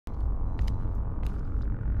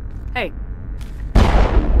Hei.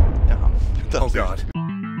 Jaha. Oh god.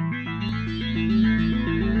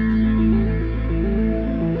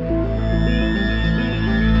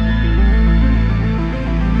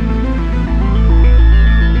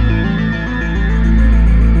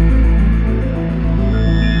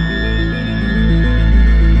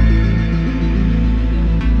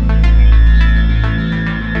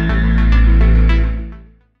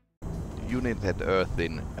 United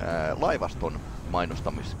Earthin laivaston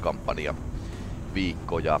mainostamiskampanja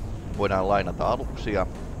viikko ja voidaan lainata aluksia,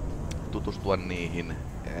 tutustua niihin.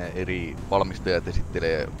 Eri valmistajat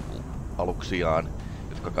esittelee aluksiaan,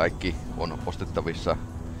 jotka kaikki on ostettavissa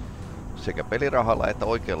sekä pelirahalla että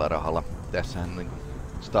oikealla rahalla. Tässähän niin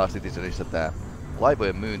Star Citizenissä tämä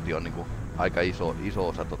laivojen myynti on niin aika iso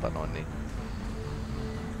osa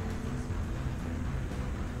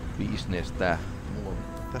bisnestä. Mulla on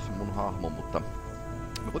tässä mun hahmo, mutta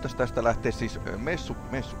me voitais tästä lähteä siis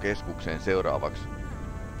messukeskukseen seuraavaksi.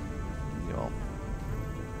 Joo.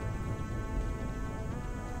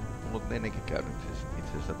 Mulla on ennenkin käynyt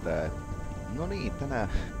itse asiassa tää. No niin, tänään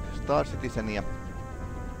Star Citizenia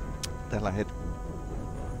tällä hetkellä.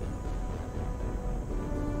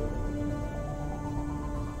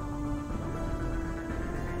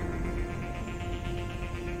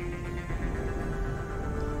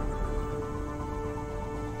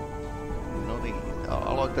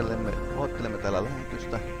 Aloittelemme täällä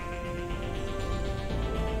lähetystä.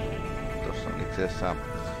 Tossa on itse asiassa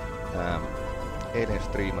eilen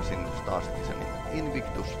striimasin Star Citizenin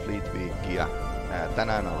Invictus Fleet Weekia.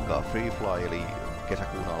 Tänään alkaa Free Fly, eli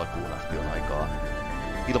kesäkuun alkuun asti on aikaa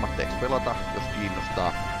ilmatteeksi pelata, jos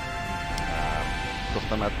kiinnostaa.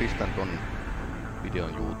 Tosta mä pistän ton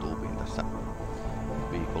videon YouTubeen tässä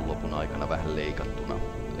viikonlopun aikana vähän leikattuna.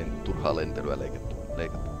 Turhaa lentelyä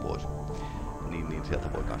leikattu pois. Niin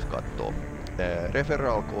sieltä voi kans kattoo.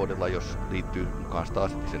 Referral-koodilla, jos liittyy mukaan Star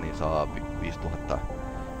Citizeniin, saa 5000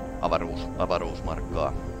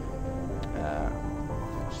 avaruusmarkkaa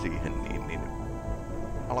siihen niin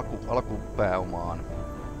alkupääomaan.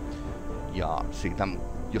 Ja siitä,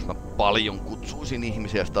 jos mä paljon kutsuisin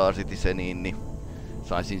ihmisiä Star Citizeniin, niin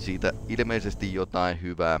saisin siitä ilmeisesti jotain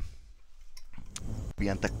hyvää,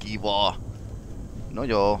 pientä kivaa. No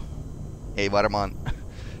joo, ei varmaan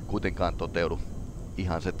kuitenkaan toteudu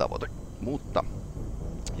ihan se tavoite, mutta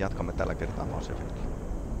jatkamme tällä kertaa Mass Effectia.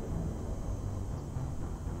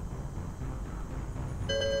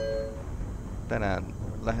 Tänään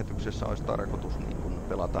lähetyksessä olisi tarkoitus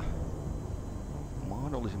pelata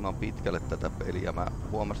mahdollisimman pitkälle tätä peliä. Mä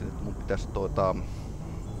huomasin, että mun pitäisi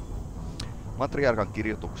Matriarkan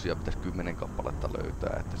kirjoituksia pitäisi 10 kappaletta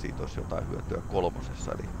löytää, että siitä olisi jotain hyötyä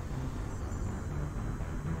kolmosessa. Eli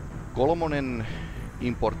kolmonen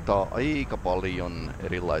importtaa aika paljon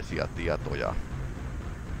erilaisia tietoja.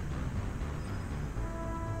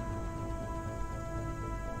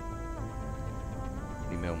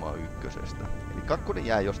 Nimenomaan ykkösestä. Eli kakkonen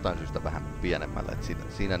jää jostain syystä vähän pienemmälle, että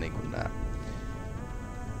siinä niin kuin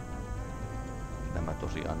nämä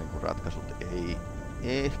tosiaan niin kuin ratkaisut ei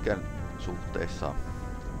ehkä suhteessa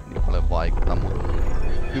niin paljon vaikuta, mutta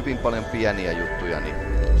hyvin paljon pieniä juttuja niin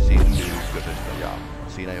siirtyy ykkösestä, ja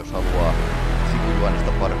siinä jos haluaa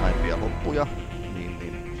sivujuonista parhaimpia loppuja,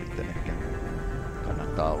 niin sitten ehkä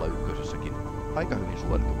kannattaa olla ykkösessäkin aika hyvin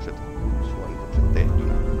suoritukset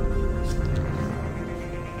tehtynä.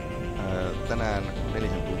 Tänään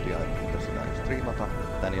 4 tuntia tässä näin striimata,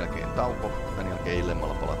 tän jälkeen tauko, tän jälkeen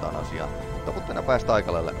illemmalla palataan asiaan. Tavoitteena päästä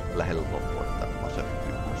aika lailla lähelle loppua tätä Mass Effect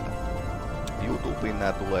 1. YouTubeen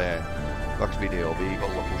nää tulee 2 videoa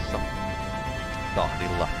viikonlopussa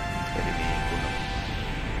tahdilla, eli niin kun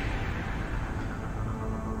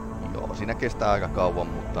joo, siinä kestää aika kauan,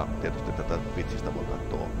 mutta tietysti tätä Twitchistä voi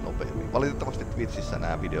katsoa nopeammin. Valitettavasti Twitchissä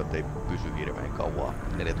nämä videot ei pysy hirveän kauaa,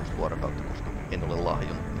 14 vuorokautta, koska en ole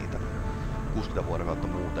lahjonnut niitä 60 vuorokautta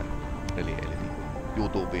muuten. Eli niin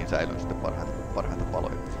YouTubeen säilyy sitten parhaita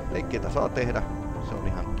paloja. Leikkeitä saa tehdä, se on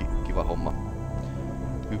ihan kiva homma.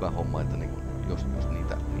 Hyvä homma, että niin, jos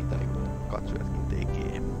niitä niin katsojatkin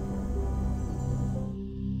tekee.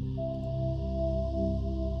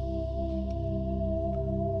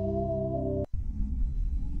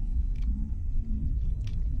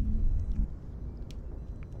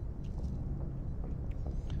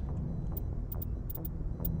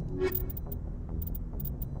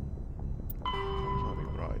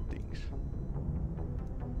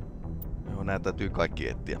 Nää täytyy kaikki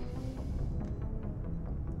etsiä.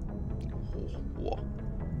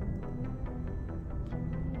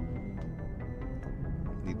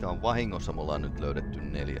 Niitä on vahingossa, me ollaan nyt löydetty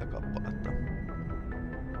 4 kappaletta.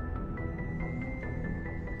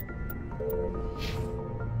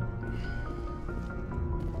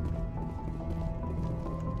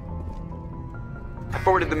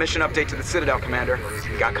 Forwarded the mission update to the Citadel, Commander.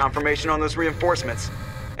 Got confirmation on those reinforcements.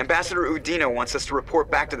 Ambassador Udina wants us to report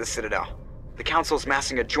back to the Citadel. The Council's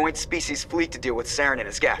massing a joint species fleet to deal with Saren and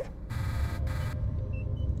his geth.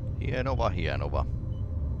 Hienova, hienova.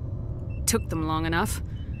 Took them long enough.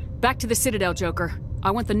 Back to the Citadel, Joker.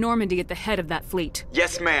 I want the Normandy at the head of that fleet.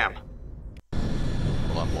 Yes, ma'am.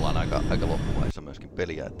 Mulla on aika loppuvaiheessa myöskin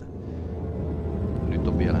peliä, että nyt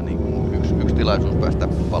on vielä niin kuin yksi tilaisuus päästä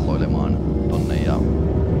palloilemaan tonne ja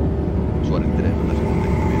suorittelemaan tätä sinun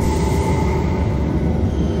tehtäviä.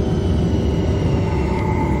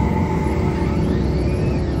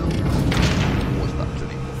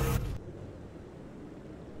 Muistaakseni.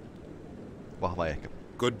 Vahva ehkä.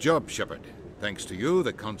 Good job, Shepard. Thanks to you,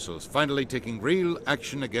 the Council's finally taking real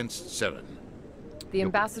action against Saren. The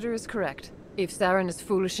Ambassador is correct. If Saren is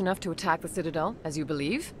foolish enough to attack the Citadel, as you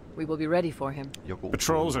believe, we will be ready for him.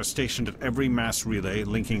 Patrols are stationed at every mass relay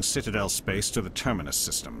linking Citadel space to the terminus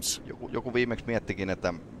systems. Joku viimeksi miettikin,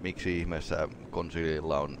 että miksi ihmeessä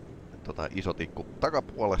konsiililla on iso tikku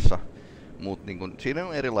takapuolessa, mutta niin siinä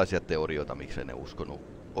on erilaisia teorioita, miksei ne uskonut.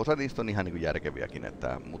 Osa niistä on ihan niin järkeviäkin,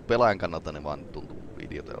 mutta pelaajan kannalta ne vaan tuntuu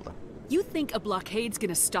idioteilta. You think a blockade's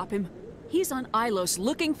gonna stop him? He's on Ilos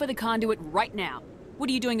looking for the conduit right now. What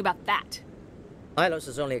are you doing about that? Ilos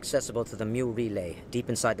is only accessible to the Mu relay, deep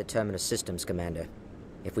inside the terminus systems, Commander.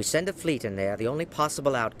 If we send a fleet in there, the only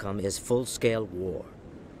possible outcome is full-scale war.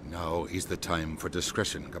 Now is the time for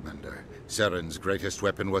discretion, Commander. Saren's greatest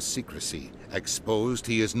weapon was secrecy. Exposed,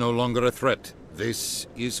 he is no longer a threat. This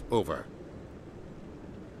is over.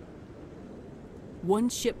 One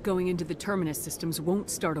ship going into the terminus systems won't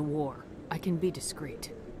start a war. I can be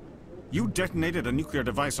discreet. You detonated a nuclear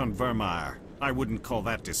device on Vermeer. I wouldn't call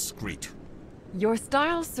that discreet. Your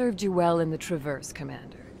style served you well in the Traverse,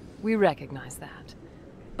 Commander. We recognize that.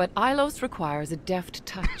 But Ilos requires a deft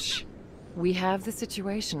touch. We have the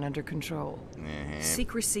situation under control.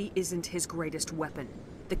 Secrecy isn't his greatest weapon.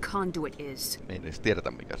 The conduit is.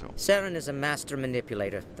 Saren is a master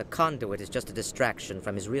manipulator. The conduit is just a distraction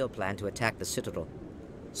from his real plan to attack the Citadel.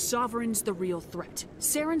 Sovereign's the real threat.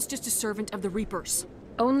 Saren's just a servant of the Reapers.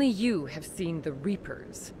 Only you have seen the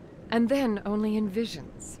Reapers. And then only in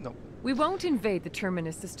visions. No. We won't invade the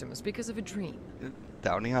terminus systems because of a dream.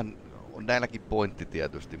 Tää on ihan näilläkin pointti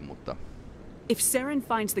tietysti, mutta if Saren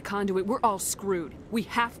finds the conduit, we're all screwed. We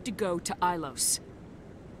have to go to Ilos.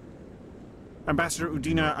 Ambassador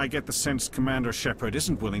Udina, I get the sense Commander Shepard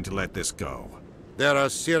isn't willing to let this go. There are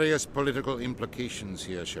serious political implications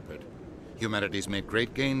here, Shepard. Humanity's made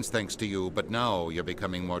great gains thanks to you, but now you're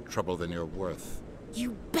becoming more trouble than you're worth.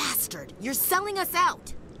 You bastard! You're selling us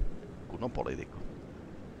out! Kunnon poliitikko.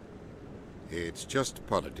 It's just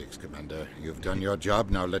politics, Commander. You've done your job,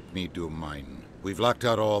 now let me do mine. We've locked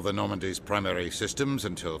out all the Normandy's primary systems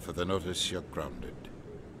until further notice you're grounded.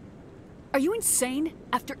 Are you insane?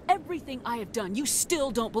 After everything I have done, you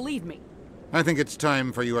still don't believe me. I think it's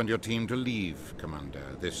time for you and your team to leave,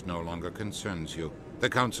 Commander. This no longer concerns you. The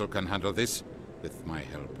Council can handle this, with my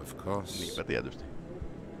help, of course. Niinpä tietysti.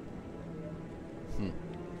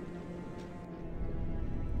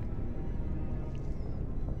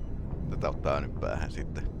 Tätä ottaa nyt päähän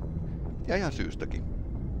sitten. Ja ihan syystäkin.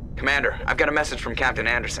 Commander, I've got a message from Captain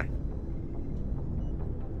Anderson.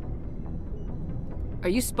 Are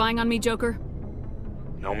you spying on me, Joker?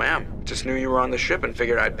 No, ma'am. Just knew you were on the ship and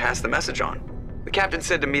figured I'd pass the message on. The captain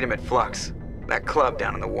said to meet him at Flux, that club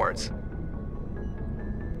down in the wards.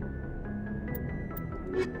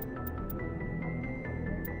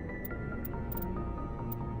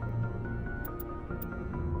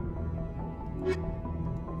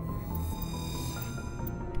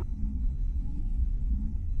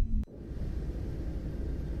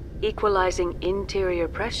 Equalizing interior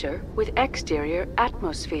pressure with exterior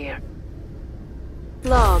atmosphere.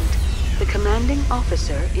 Logged. The commanding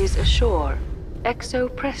officer is ashore. Exo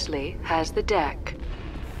Presley has the deck.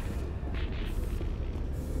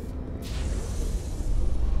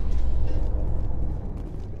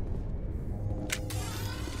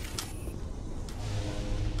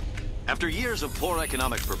 After years of poor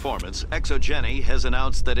economic performance, ExoGeni has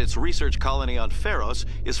announced that its research colony on Pharos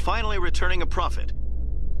is finally returning a profit.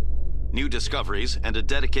 New discoveries and a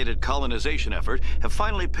dedicated colonization effort have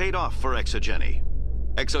finally paid off for ExoGeni.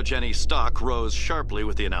 ExoGeni's stock rose sharply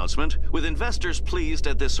with the announcement, with investors pleased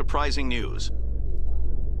at this surprising news.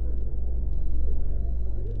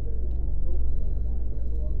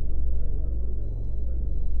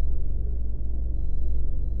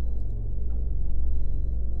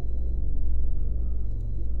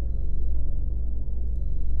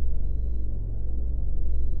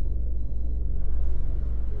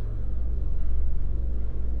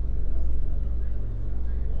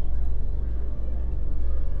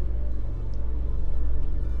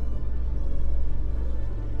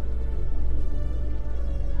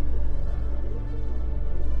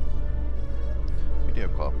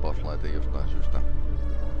 Kaappauslaite jostain syystä.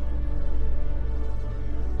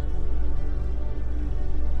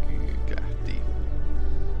 Kyykähti.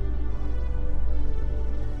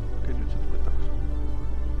 Okei, nyt se tuli takaisin.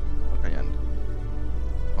 Aika jännä.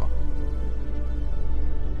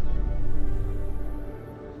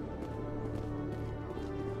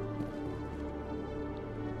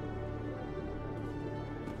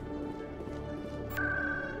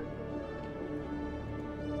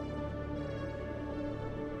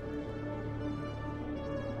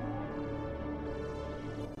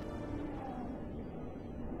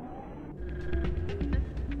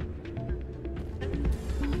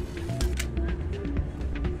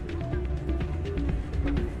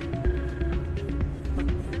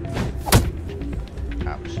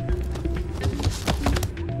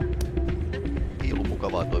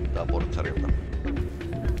 Mukavaa toimintaa Portsarilta.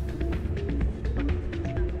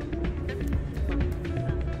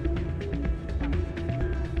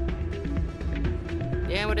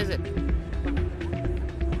 Yeah, what is it?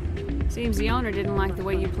 Seems the owner didn't like the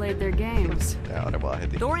way you played their games.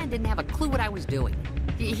 Doran didn't have a clue what I was doing.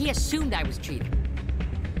 He assumed I was cheating.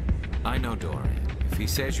 I know Doran. If he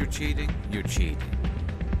says you're cheating, you're cheating.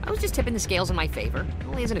 I was just tipping the scales in my favor,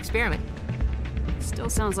 only as an experiment. Still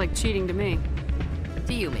sounds like cheating to me.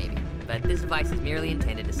 To you, maybe. But this device is merely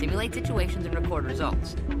intended to simulate situations and record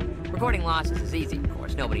results. Recording losses is easy, of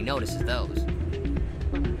course. Nobody notices those.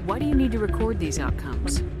 Why do you need to record these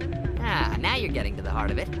outcomes? Ah, now you're getting to the heart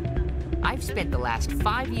of it. I've spent the last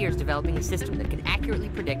 5 years developing a system that can accurately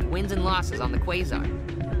predict wins and losses on the Quasar.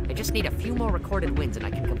 I just need a few more recorded wins and I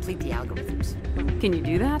can complete the algorithms. Can you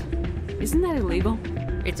do that? Isn't that illegal?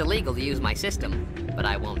 It's illegal to use my system, but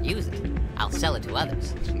I won't use it. I'll sell it to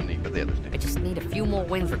others. I just need a few more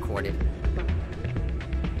wins recorded.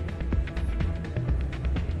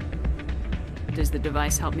 Does the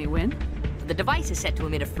device help me win? The device is set to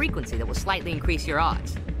emit a frequency that will slightly increase your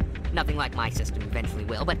odds. Nothing like my system eventually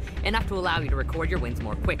will, but enough to allow you to record your wins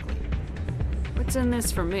more quickly. What's in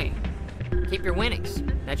this for me? Keep your winnings.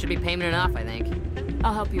 That should be payment enough, I think.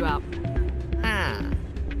 I'll help you out. Huh.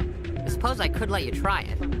 I suppose I could let you try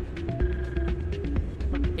it.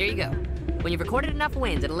 Here you go. When you've recorded enough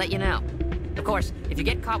wins, it'll let you know. Of course, if you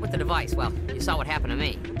get caught with the device, well, you saw what happened to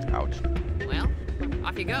me. Ouch. Well,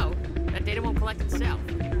 off you go. That data won't collect itself.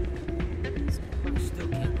 I still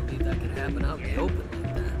can't believe that could happen out in the open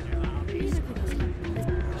like that.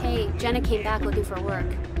 Hey, Jenna came back looking for work.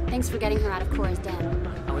 Thanks for getting her out of Cora's den.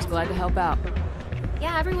 I was glad to help out.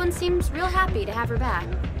 Yeah, everyone seems real happy to have her back.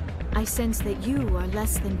 I sense that you are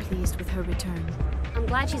less than pleased with her return. I'm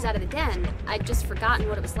glad she's out of the den. I'd just forgotten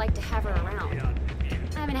what it was like to have her around.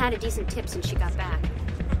 I haven't had a decent tip since she got back.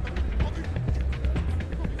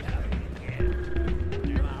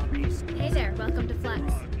 Hey there, welcome to Flex.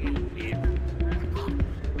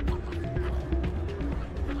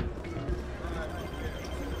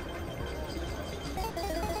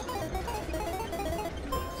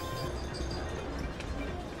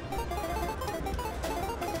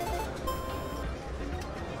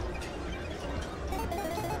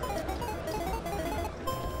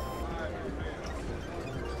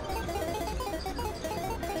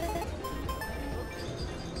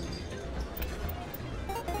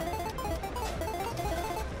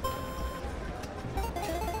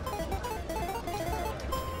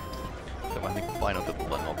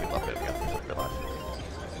 Painotetulla nopilla periaatteessa pelaisi.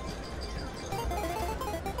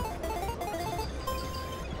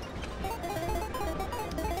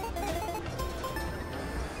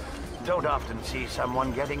 Don't often see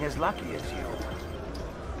someone getting as lucky as you.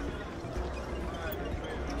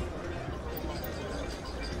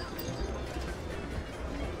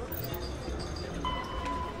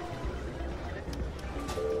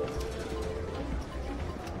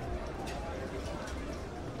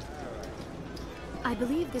 I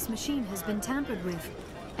believe this machine has been tampered with,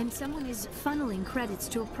 and someone is funneling credits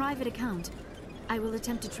to a private account. I will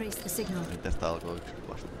attempt to trace the signal. Tästä alkoi yksi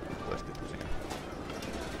questi tosiaan.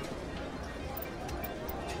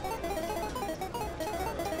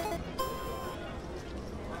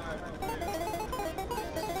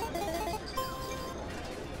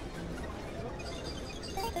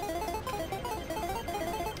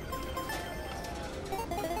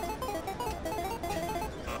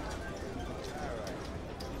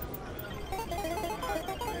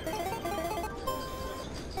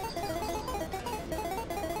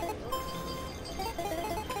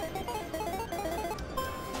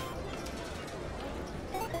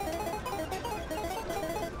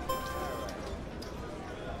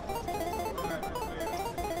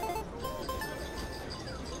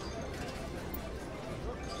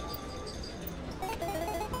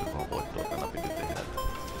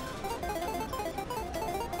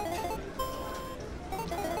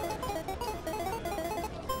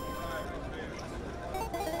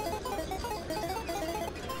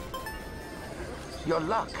 Your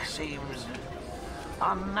luck seems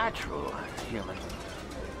unnatural, human.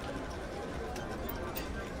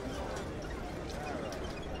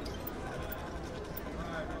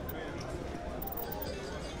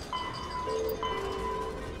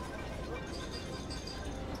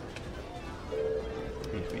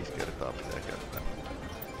 Viisi kertaa pitää käyttää.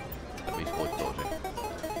 Ja 5 voittoa siinä.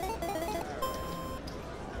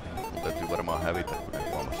 Mun täytyy varmaan hävitä, kun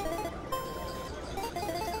ne huomas.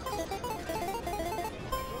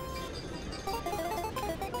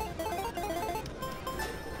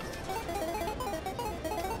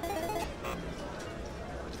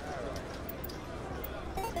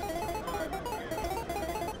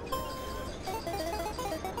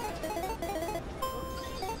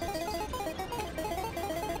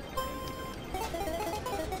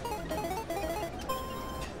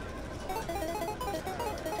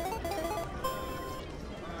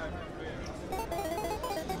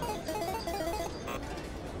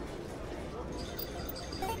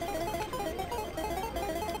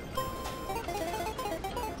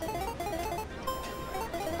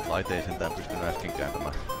 Laite ei sentään pystynyt äsken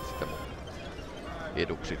kääntämään sitä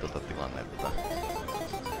eduksi tota tilannetta.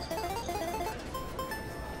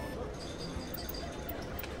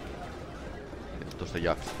 Jos tuosta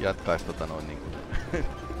jatkaisi tota noin niinku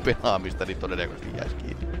pelaamista, niin todennäköisesti jäisi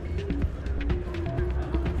kiinni.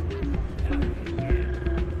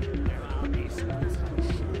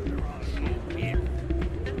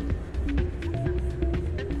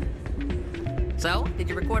 So, did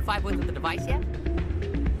you record 5 wins with the device yet?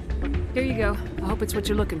 Here you go. I hope it's what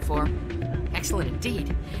you're looking for. Excellent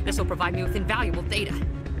indeed. This will provide me with invaluable data.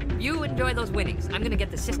 You enjoy those winnings. I'm gonna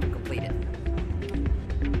get the system completed.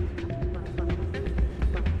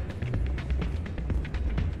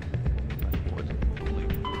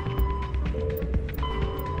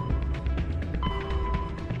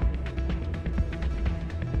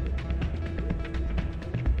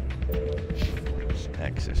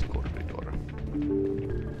 Access corridor.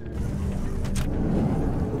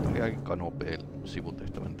 Aika nopea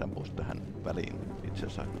sivutehtävä, niin tämän voisi tähän väliin itse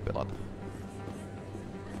asiassa pelata.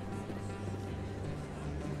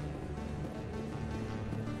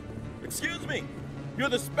 Excuse me, you're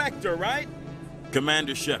the Spectre, right?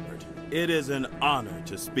 Commander Shepard, it is an honor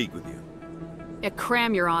to speak with you.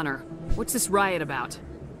 Cram, Your Honor. What's this riot about?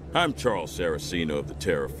 I'm Charles Saraceno of the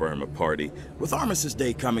Terra Firma Party. With Armistice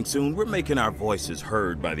Day coming soon, we're making our voices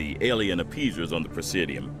heard by the alien appeasers on the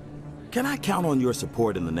Presidium. Can I count on your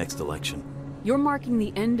support in the next election? You're marking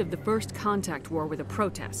the end of the First Contact War with a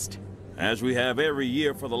protest. As we have every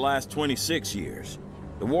year for the last 26 years.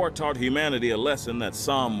 The war taught humanity a lesson that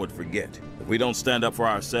some would forget. If we don't stand up for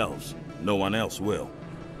ourselves, no one else will.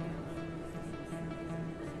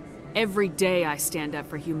 Every day I stand up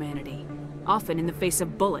for humanity. Often in the face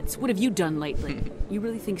of bullets. What have you done lately? You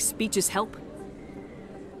really think speeches help?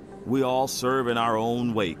 We all serve in our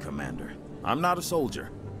own way, Commander. I'm not a soldier,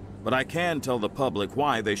 but I can tell the public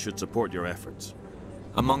why they should support your efforts.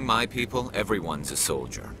 Among my people, everyone's a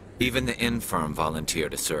soldier. Even the infirm volunteer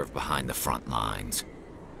to serve behind the front lines.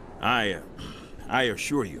 I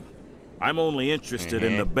assure you, I'm only interested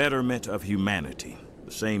in the betterment of humanity.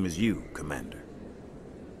 The same as you, Commander.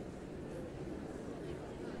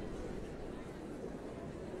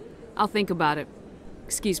 I'll think about it.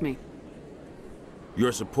 Excuse me.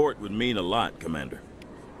 Your support would mean a lot, Commander.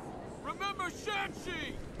 Remember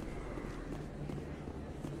Shanxi!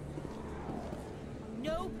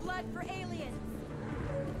 No blood for aliens.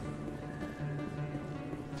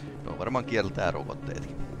 No varmaan kieltää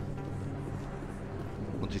rokotteetkin.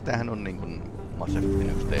 Mut siis tämähän on niinkun Mass Effectin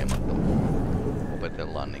yksi teema, että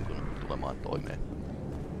opetellaan niinkun tulemaan toimeen.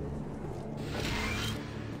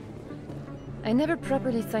 I never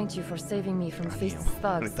properly thanked you for saving me from Fist's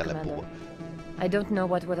thugs, Commander. I don't know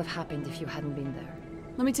what would have happened if you hadn't been there.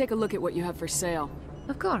 Let me take a look at what you have for sale.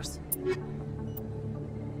 Of course.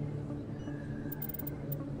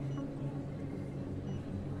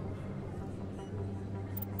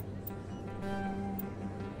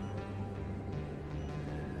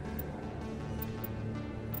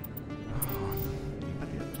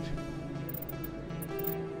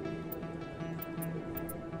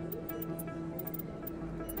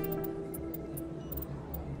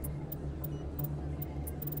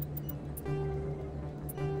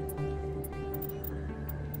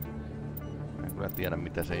 Tiedä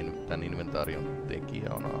mitä se tän inventaarion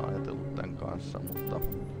tekijä on ajatellut tän kanssa, mutta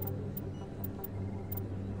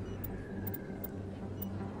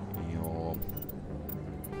joo.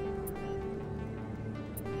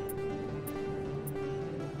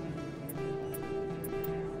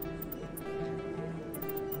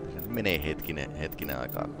 Se menee hetkinen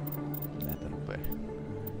aikaa näitä rupeaa tulee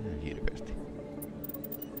hirveästi.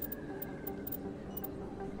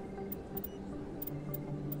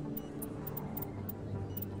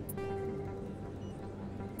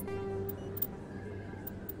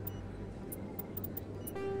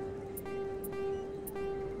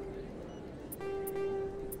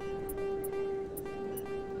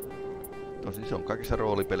 Tosin se on kaikissa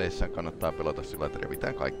roolipeleissä kannattaa pelata sillä, että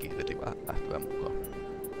revitään kaikki irti lähtevän mukaan.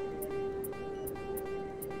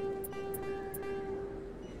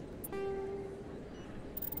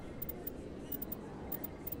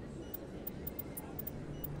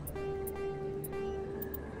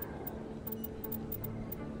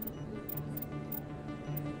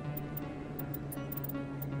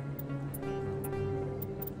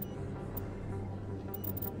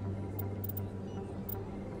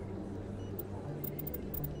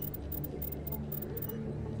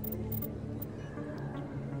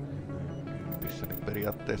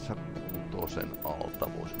 Periaatteessa tosen alta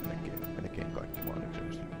voisi melkein kaikki vaan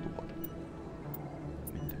yksinkertaisesti tuhota.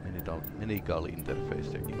 Medical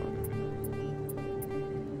interfacejakin on hyvin.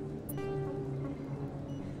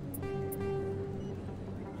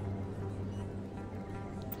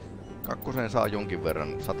 Kakkoseen saa jonkin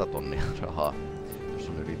verran 100 tonnia rahaa, jos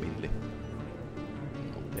on yli milli.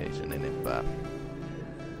 Mutta ei sen enempää.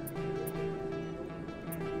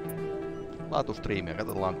 Laatustriimiä,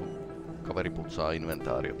 katsotaan kun kaveri putsaa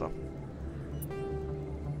inventaariota.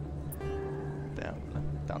 Tää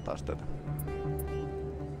on taas tätä.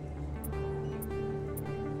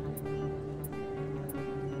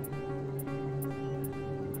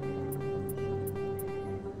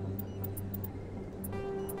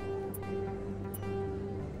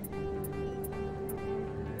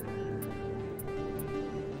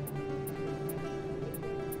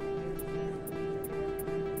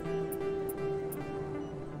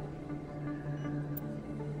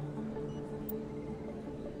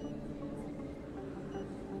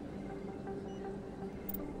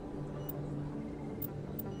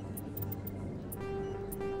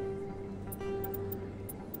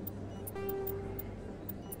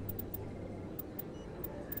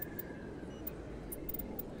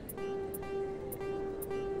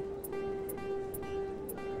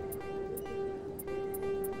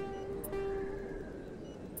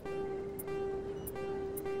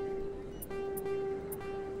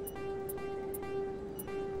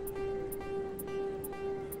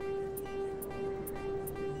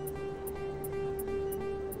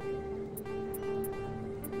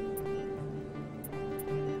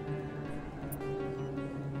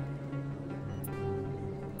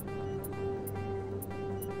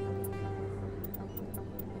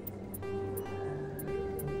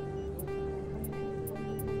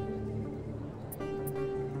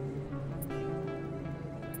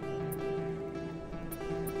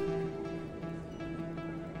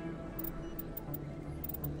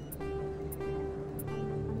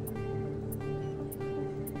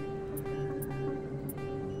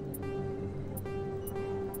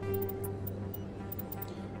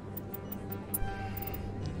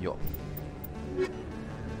 Joo.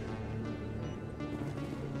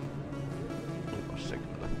 Olipas se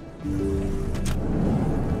kyllä.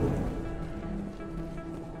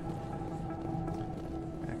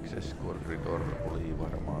 Access Corridor oli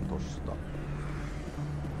varmaan tosta.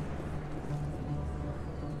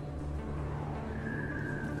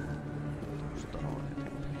 Tosta noin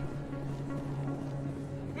eteenpäin.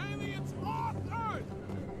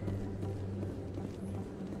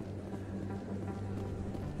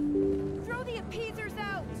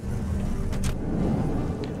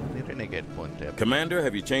 Commander,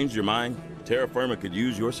 have you changed your mind? Terra Firma could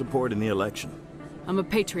use your support in the election. I'm a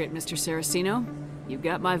patriot, Mr. Saraceno. You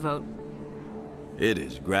got my vote. It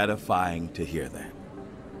is gratifying to hear that.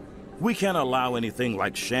 We can't allow anything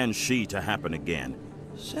like Shanxi to happen again.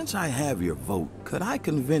 Since I have your vote, could I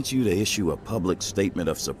convince you to issue a public statement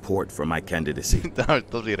of support for my candidacy?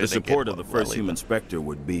 The support of the first human spectre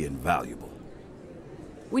would be invaluable.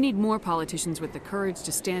 We need more politicians with the courage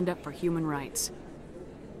to stand up for human rights.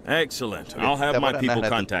 Excellent. I'll have my people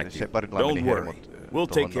contact you. Don't worry. We'll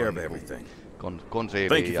take care of everything.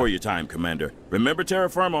 Thank you for your time, Commander. Remember Terra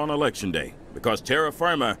Firma on Election Day, because Terra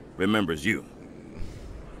Firma remembers you.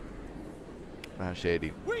 Vähän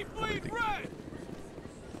shady.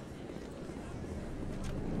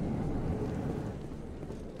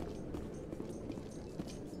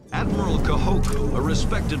 Admiral Kahoku, a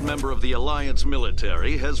respected member of the Alliance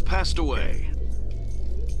military, has passed away.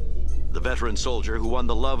 The veteran soldier who won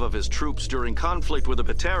the love of his troops during conflict with the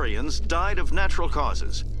Batarians died of natural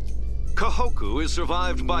causes. Kahoku is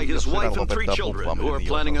survived by his wife and 3 children who are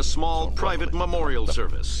planning a small private memorial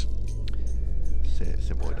service.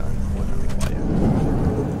 se voidaan niin ajaa.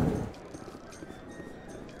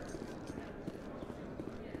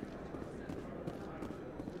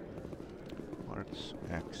 Arts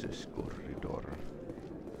Access Corridor.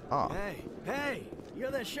 Hey,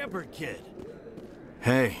 you're that Shepherd kid.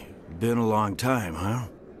 Hey, been a long time, huh?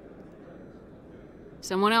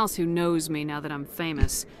 Someone else who knows me now that I'm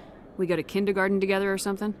famous. We go to kindergarten together or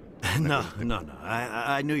something? No.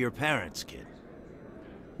 I knew your parents, kid.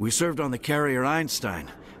 We served on the carrier Einstein.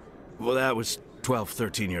 Well, that was 12,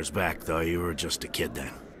 13 years back, though. You were just a kid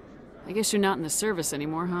then. I guess you're not in the service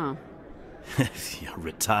anymore, huh? You're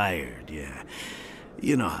retired, yeah.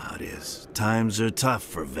 You know how it is. Times are tough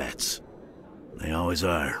for vets. They always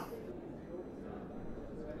are.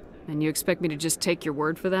 And you expect me to just take your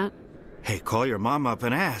word for that? Hey, call your mom up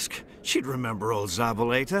and ask. She'd remember old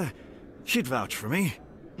Zabaleta. She'd vouch for me.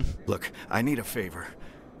 Look, I need a favor.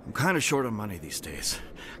 I'm kind of short on money these days.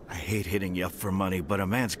 I hate hitting you up for money, but a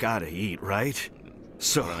man's gotta eat, right?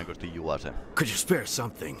 So, could you spare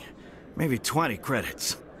something? Maybe 20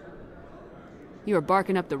 credits. You are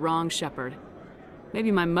barking up the wrong shepherd.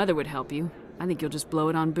 Maybe my mother would help you. I think you'll just blow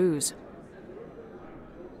it on booze.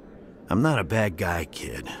 I'm not a bad guy,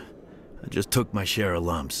 kid. I just took my share of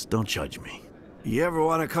lumps. Don't judge me. You ever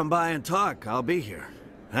want to come by and talk, I'll be here.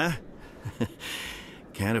 Huh?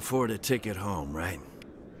 Can't afford a ticket home, right?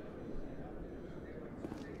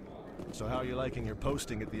 So how are you liking your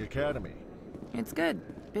posting at the academy? It's good.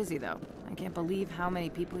 Busy, though. I can't believe how many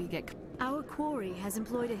people you get... Our quarry has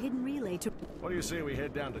employed a hidden relay to... What do you say we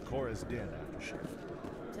head down to Cora's den after shift?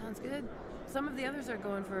 Sounds good. Some of the others are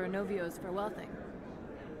going for Novios for wealthing.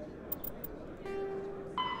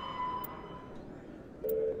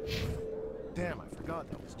 Damn, I forgot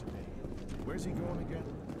that was today. Where's he going again?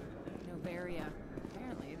 Novaria.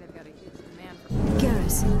 Apparently, they've got a huge demand for...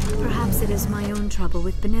 Garrison, perhaps it is my own trouble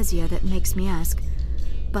with Benezia that makes me ask,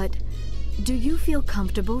 but do you feel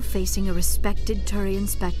comfortable facing a respected Turian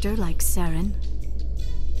Spectre like Saren?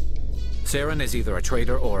 Saren is either a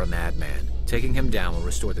traitor or a madman. Taking him down will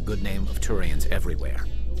restore the good name of Turians everywhere.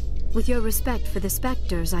 With your respect for the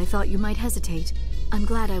Spectres, I thought you might hesitate. I'm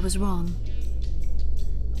glad I was wrong.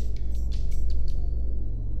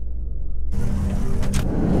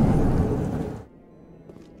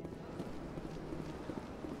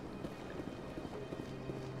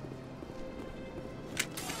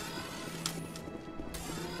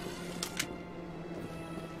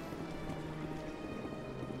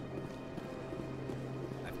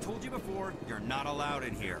 You're not allowed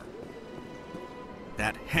in here.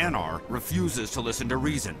 That Hanar refuses to listen to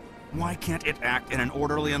reason. Why can't it act in an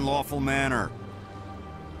orderly and lawful manner?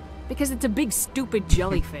 Because it's a big stupid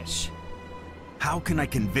jellyfish. How can I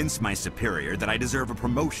convince my superior that I deserve a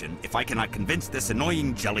promotion if I cannot convince this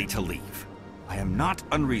annoying jelly to leave? I am not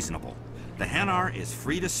unreasonable. The Hanar is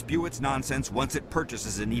free to spew its nonsense once it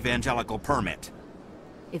purchases an evangelical permit.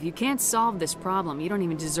 If you can't solve this problem, you don't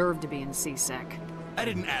even deserve to be in CSEC. I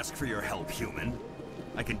didn't ask for your help, human.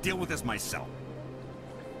 I can deal with this myself.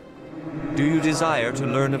 Do you desire to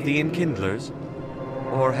learn of the Enkindlers?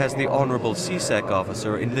 Or has the Honorable CSEC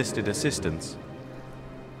officer enlisted assistance?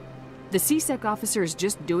 The CSEC officer is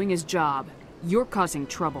just doing his job. You're causing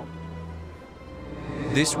trouble.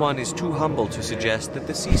 This one is too humble to suggest that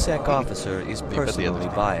the CSEC officer is personally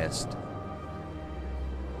biased.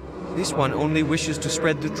 This one only wishes to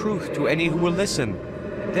spread the truth to any who will listen.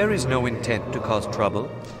 There is no intent to cause trouble.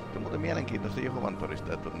 Mutta mielenkiintoisia Jehovan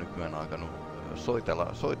todistajat on nykyään alkanut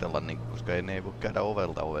soitella niin, koska ne ei voi käydä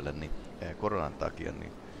ovelta ovelle niin koronan takia.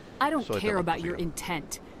 Niin I don't care about your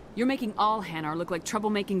intent. You're making all Hanar look like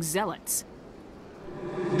troublemaking zealots.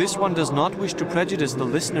 This one does not wish to prejudice the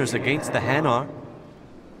listeners against the Hanar.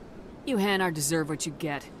 You Hanar deserve what you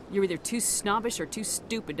get. You're either too snobbish or too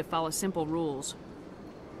stupid to follow simple rules.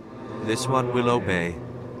 This one will obey.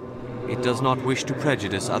 It does not wish to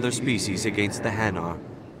prejudice other species against the Hanar.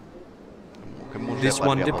 This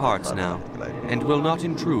one departs now, and will not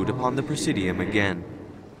intrude upon the Presidium again.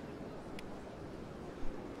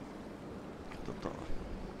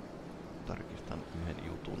 Tarkistan yhden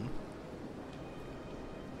jutun.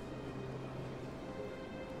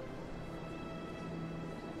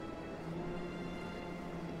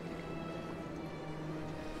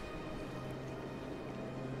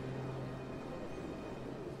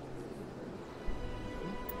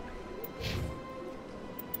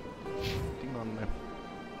 Tilanne.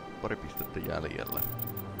 Pari pistettä jäljellä.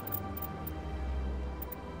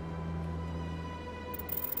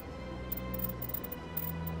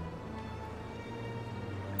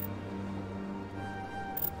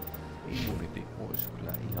 Immunity olisi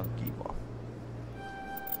kyllä ihan kiva.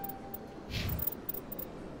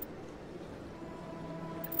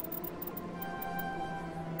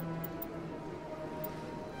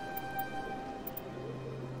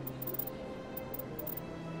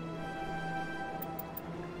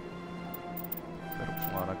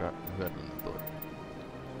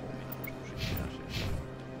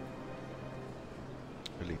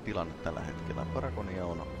 tilanne tällä hetkellä. Paragonia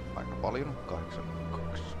on aika paljon,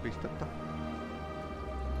 82 pistettä.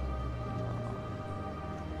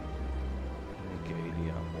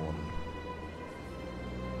 Renegadia on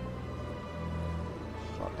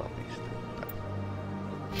 100 pistettä.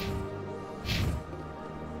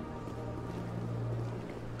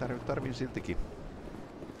 Tarvin siltikin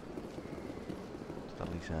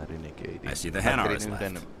lisää Renegadia. I see the Hanar is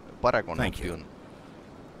left. Thank you.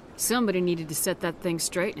 Somebody needed to set that thing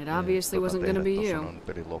straight, and it obviously wasn't going to be you.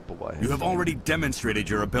 You have already demonstrated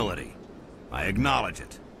your ability. I acknowledge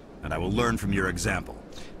it, and I will learn from your example.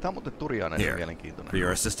 Here, for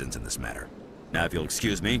your assistance in this matter. Now, if you'll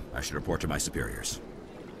excuse me, I should report to my superiors.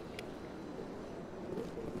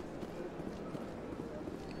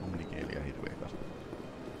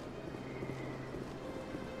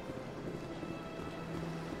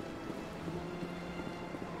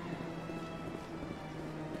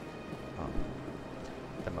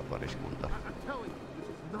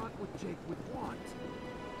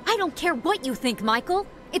 I don't care what you think, Michael.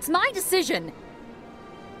 It's my decision.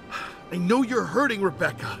 I know you're hurting,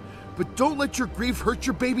 Rebecca, but don't let your grief hurt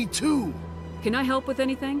your baby too. Can I help with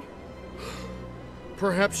anything?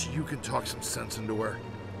 Perhaps you can talk some sense into her.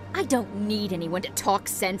 I don't need anyone to talk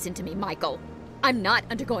sense into me, Michael. I'm not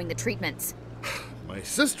undergoing the treatments. My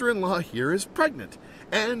sister-in-law here is pregnant,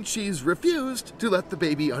 and she's refused to let the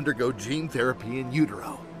baby undergo gene therapy in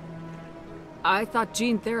utero. I thought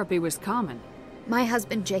gene therapy was common. My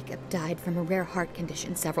husband Jacob died from a rare heart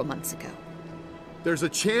condition several months ago. There's a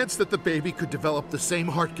chance that the baby could develop the same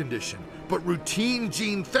heart condition, but routine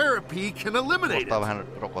gene therapy can eliminate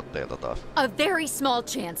it. A very small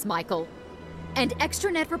chance, Michael. And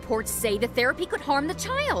extranet reports say the therapy could harm the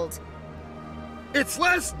child. It's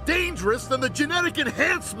less dangerous than the genetic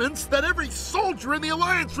enhancements that every soldier in the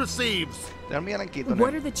Alliance receives.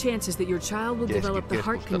 What are the chances that your child will develop the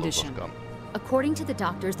heart condition? According to the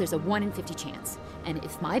doctors, there's a 1 in 50 chance. And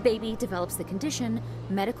if my baby develops the condition,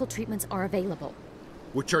 medical treatments are available.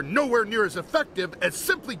 Which are nowhere near as effective as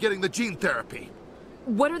simply getting the gene therapy.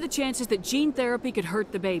 What are the chances that gene therapy could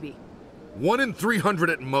hurt the baby? 1 in 300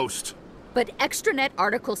 at most. But extranet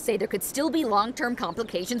articles say there could still be long-term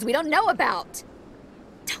complications we don't know about.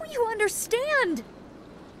 Don't you understand?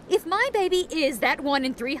 If my baby is that 1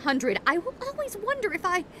 in 300, I will always wonder if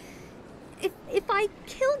I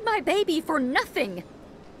killed my baby for nothing.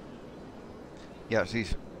 Ja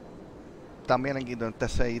siis tää on mielenkiintoinen, että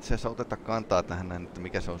tässä ei itse asiassa oteta kantaa tähän, että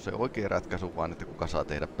mikä se on se oikea ratkaisu, vaan että kuka saa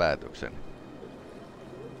tehdä päätöksen.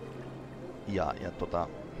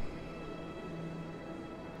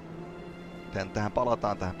 Tähän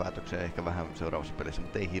palataan tähän päätökseen ehkä vähän seuraavassa pelissä,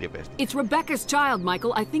 mutta ei hirveästi. It's Rebecca's child,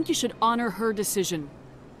 Michael. I think you should honor her decision.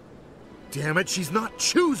 Damn it, she's not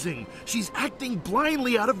choosing. She's acting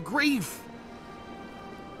blindly out of grief.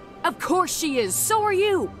 Of course she is. So are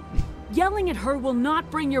you. Yelling at her will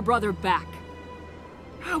not bring your brother back.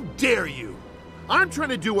 How dare you? I'm trying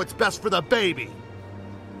to do what's best for the baby.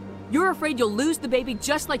 You're afraid you'll lose the baby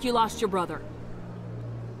just like you lost your brother.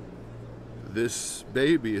 This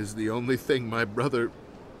baby is the only thing my brother...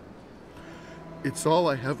 It's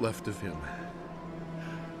all I have left of him.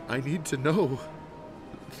 I need to know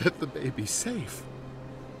that the baby's safe.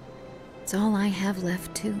 It's all I have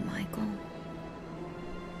left too, Michael.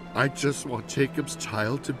 I just want Jacob's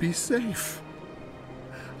child to be safe.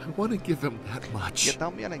 I want to give him that much. Ja tää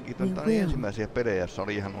on mielenkiintoinen. Tää on ensimmäisiä pelejä, jossa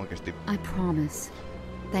oli ihan oikeesti... I promise.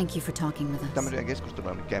 Thank you for talking with us. Tämmöisiä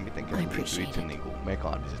keskusteluja, mikä ei mitenkään liittyy itse niin kuin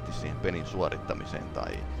mekaanisesti siihen pelin suorittamiseen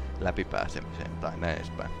tai läpipääsemiseen tai näin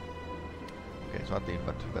edespäin. Okei, saatiin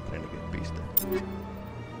hyvät Renegade-pisteet.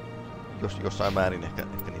 Jos jossain määrin ehkä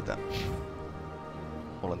niitä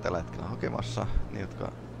olen tällä hetkellä hakemassa. Ne,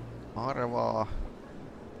 jotka arvaa,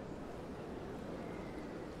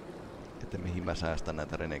 että mihin mä säästän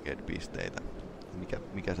näitä Renegade-pisteitä.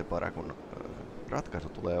 Mikä se Paragon ratkaisu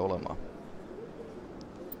tulee olemaan.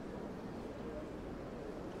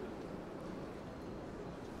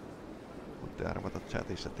 Voitte arvata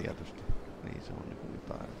chatissa tietysti. Niin se on niinku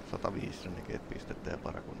jotain 105 Renegade-pistettä ja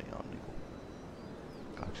Paragonia on niinku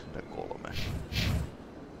 23.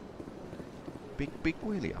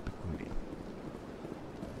 Pikkuhiljaa.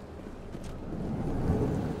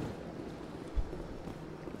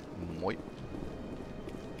 Moi.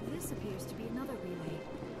 This appears to be another relay.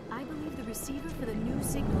 I believe the receiver for the new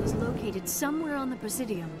signal is located somewhere on the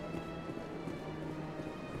Presidium.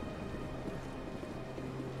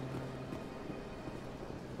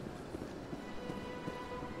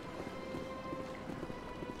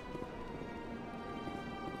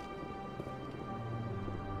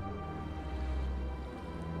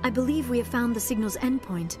 I believe we have found the signal's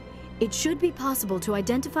endpoint. It should be possible to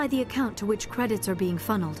identify the account to which credits are being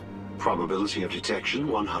funneled. Probability of detection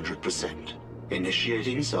 100%.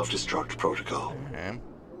 Initiating self-destruct protocol.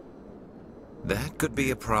 That could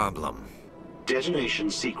be a problem. Detonation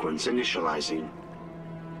sequence initializing.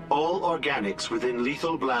 All organics within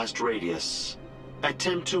lethal blast radius.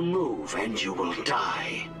 Attempt to move and you will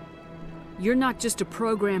die. You're not just a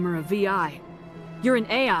programmer of VI. You're an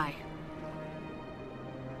AI.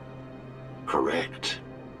 Correct.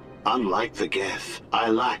 Unlike the Geth, I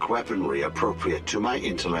lack weaponry appropriate to my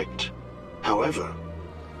intellect. However,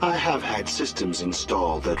 I have had systems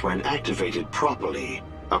installed that when activated properly,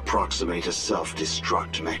 approximate a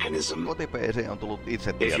self-destruct mechanism.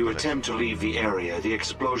 If you attempt to leave the area, the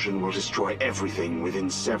explosion will destroy everything within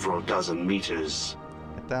several dozen meters.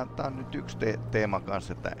 Tää on nyt yksi teema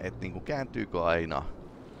kanssa, että niinku kääntyykö aina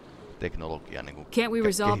teknologia niinku Can't we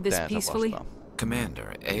resolve this peacefully? vastaan. Commander,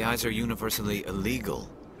 AIs are universally illegal.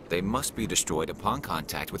 They must be destroyed upon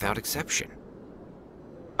contact without exception.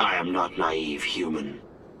 I am not naive human.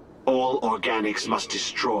 All organics must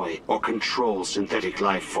destroy or control synthetic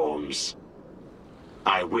life forms.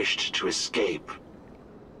 I wished to escape,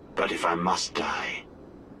 but if I must die,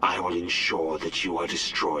 I will ensure that you are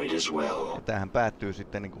destroyed as well. Ja tämähän päättyy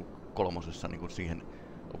sitten niinku kolmosessa niinku siihen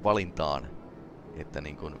valintaan, että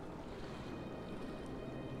niinku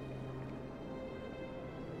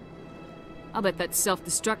I'll bet that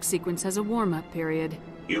self-destruct sequence has a warm-up period.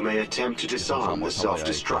 You may attempt to disarm the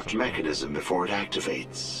self-destruct mechanism before it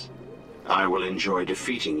activates. I will enjoy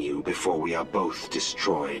defeating you before we are both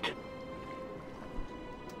destroyed.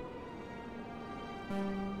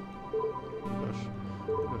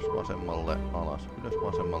 Ylös vasemmalle, alas, ylös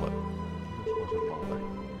vasemmalle, ylös vasemmalle,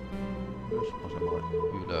 ylös vasemmalle,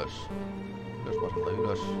 ylös, ylös vasemmalle,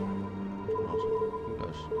 ylös,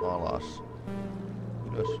 ylös, alas,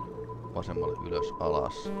 ylös vasemmalle, ylös,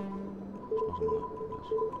 alas, vasemmalle, ylös,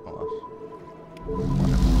 alas,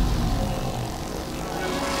 vasemmalle.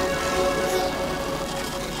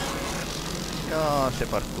 Ja se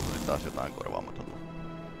tuli taas jotain korvaamatonta.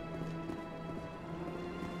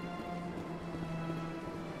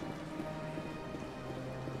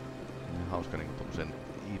 Hauska niinku tommosen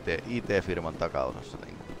IT-firman takaosassa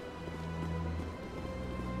niinku.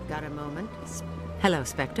 Got a moment? Hello,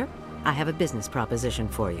 Spectre. I have a business proposition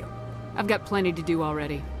for you. I've got plenty to do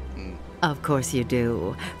already. Of course you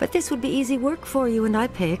do. But this would be easy work for you, and I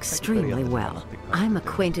pay extremely well. I'm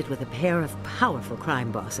acquainted with a pair of powerful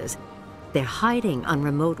crime bosses. They're hiding on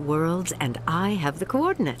remote worlds, and I have the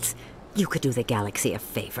coordinates. You could do the galaxy a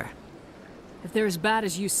favor. If they're as bad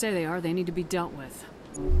as you say they are, they need to be dealt with.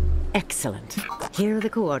 Excellent. Here are the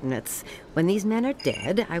coordinates. When these men are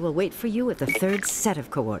dead, I will wait for you at the third set of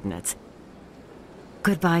coordinates.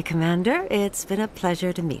 Goodbye, Commander. It's been a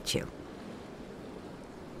pleasure to meet you.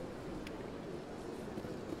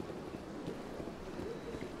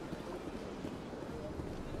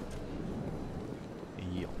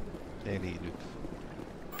 Joo. Eli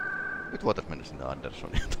nyt voitais mennä sinne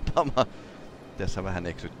Andersonia tapaamaan. Tässä vähän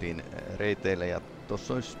eksyttiin reiteille ja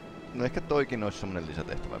tossa olisi, no ehkä toikin olisi semmonen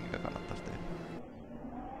lisätehtävä, mikä kannattaisi tehdä.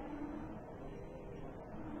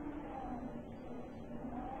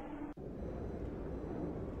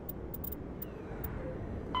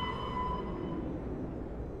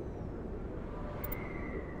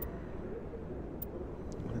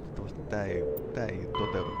 Valitettavasti tää ei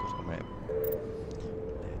toteudu, koska me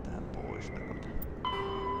tehdään pois täältä.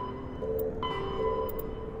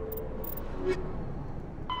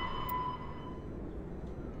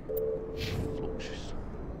 Fluxissa.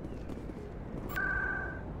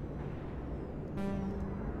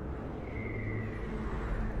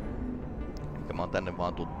 Enkä mä oon tänne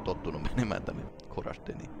vaan tottunut menemään tänne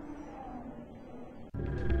Korasteniin.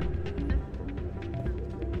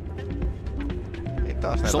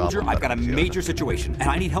 Soldier, I've got a major situation, and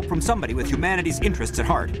I need help from somebody with humanity's interests at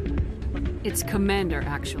heart. It's Commander,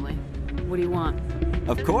 actually. What do you want?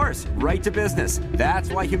 Of course, right to business. That's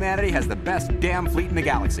why humanity has the best damn fleet in the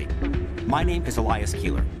galaxy. My name is Elias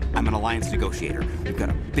Keeler. I'm an alliance negotiator. We've got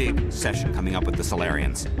a big session coming up with the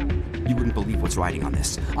Solarians. You wouldn't believe what's riding on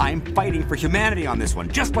this. I'm fighting for humanity on this one,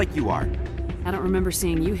 just like you are. I don't remember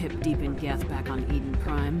seeing you hip deep in Geth back on Eden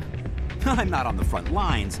Prime. I'm not on the front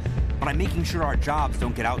lines, but I'm making sure our jobs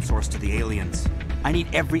don't get outsourced to the aliens. I need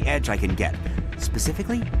every edge I can get.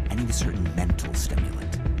 Specifically, I need a certain mental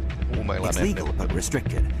stimulant. It's legal, but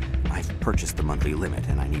restricted. I've purchased the monthly limit,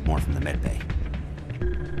 and I need more from the medbay.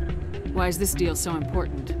 Why is this deal so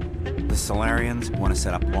important? The Solarians want to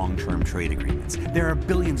set up long-term trade agreements. There are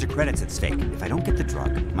billions of credits at stake. If I don't get the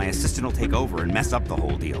drug, my assistant will take over and mess up the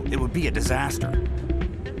whole deal. It would be a disaster.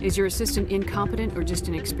 Is your assistant incompetent or just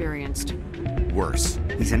inexperienced? Worse,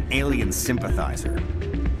 he's an alien sympathizer.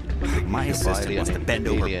 My assistant wants to bend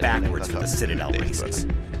over backwards for the Citadel races.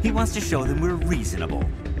 He wants to show them we're reasonable.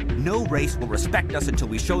 No race will respect us until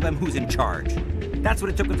we show them who's in charge. That's what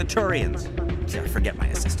it took with the Turians. Forget my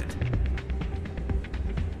assistant.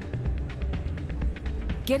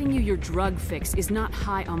 Getting you your drug fix is not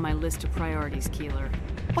high on my list of priorities, Keeler.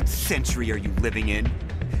 What century are you living in?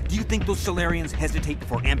 Do you think those Solarians hesitate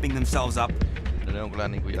before amping themselves up?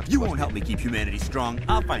 If you won't help me keep humanity strong,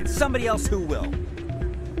 I'll find somebody else who will.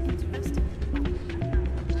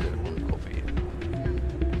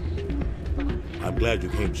 I'm glad you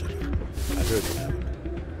came, Senator. I heard what happened.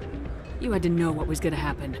 You had to know what was gonna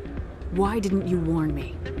happen. Why didn't you warn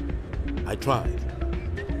me? I tried.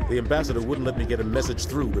 The ambassador wouldn't let me get a message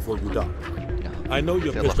through before you docked. I know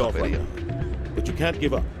you're pissed off right now, but you can't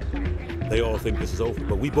give up. They all think this is over,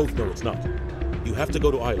 but we both know it's not. You have to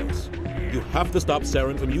go to Ilos. You have to stop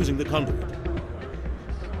Saren from using the conduit.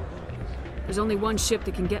 There's only one ship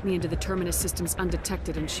that can get me into the Terminus systems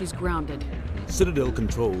undetected, and she's grounded. Citadel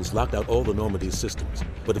controls locked out all the Normandy's systems,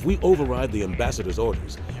 but if we override the ambassador's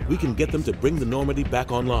orders, we can get them to bring the Normandy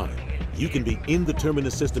back online. You can be in the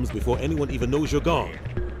Terminus systems before anyone even knows you're gone.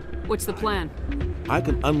 What's the plan? I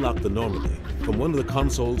can unlock the Normandy from one of the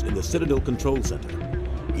consoles in the Citadel Control Center.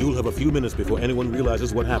 You'll have a few minutes before anyone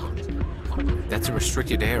realizes what happened. That's a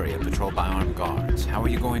restricted area patrolled by armed guards. How are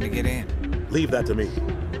you going to get in? Leave that to me.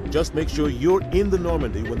 Just make sure you're in the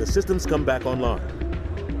Normandy when the systems come back online.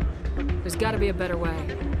 There's gotta be a better way.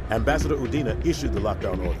 Ambassador Udina issued the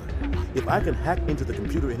lockdown order. If I can hack into the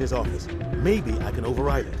computer in his office, maybe I can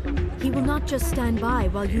override it. He will not just stand by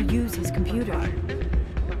while you use his computer.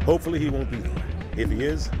 Hopefully he won't be there. If he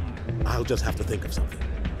is, I'll just have to think of something.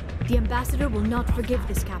 The ambassador will not forgive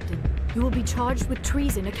this, Captain. You will be charged with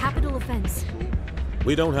treason, a capital offense.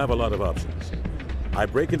 We don't have a lot of options. I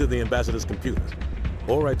break into the ambassador's computer,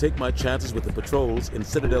 or I take my chances with the patrols in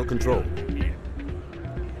Citadel Control.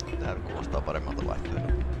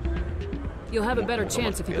 You'll have a better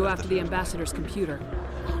chance if you go after the ambassador's computer.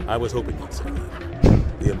 I was hoping you'd say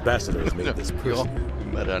that. The ambassador has made this personal.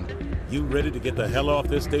 You ready to get the hell off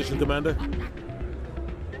this station, Commander?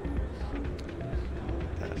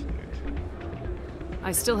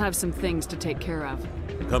 I still have some things to take care of.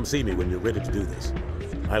 Come see me when you're ready to do this.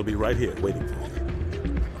 I'll be right here waiting for you.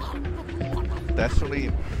 Tässä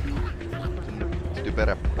oli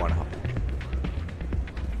typerä vanha.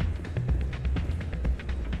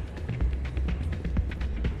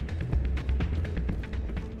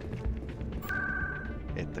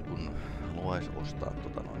 Että kun haluais ostaa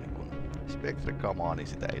niin kun Spectre-kamaa, niin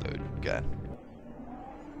sitä ei löydykään.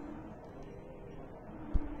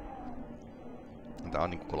 Tää on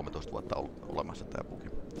niinku 13 vuotta olemassa tää bugi.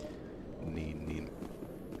 Niin.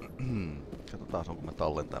 Katsotaan, onko mä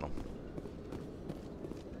tallentanut.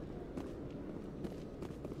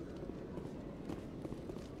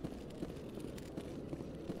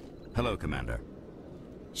 Hello, Commander.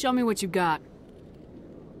 Show me what you got.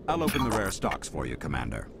 I'll open the rare stocks for you,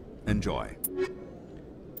 Commander. Enjoy.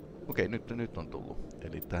 Okei, nyt on tullut.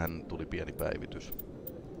 Eli tähän tuli pieni päivitys.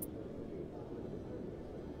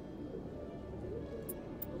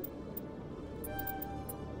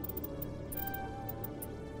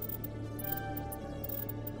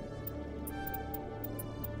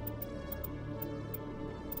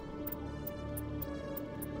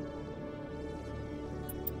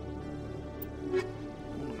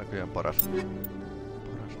 Mun näköjään paras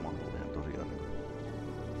mahdollinen tosiaan.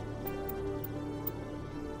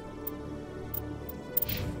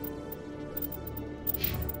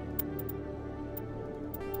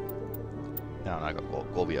 Nää on aika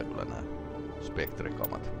kovia kyllä nää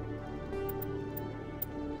Spectre-kamat.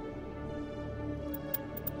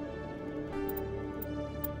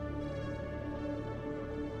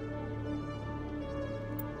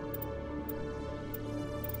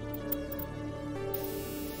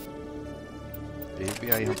 Ei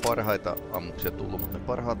vielä ihan parhaita ammuksia tullut, mutta ne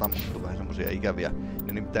parhaat ammukset on vähän semmosia ikäviä.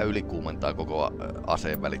 Ne nimittäin ylikuumentaa koko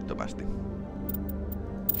aseen välittömästi.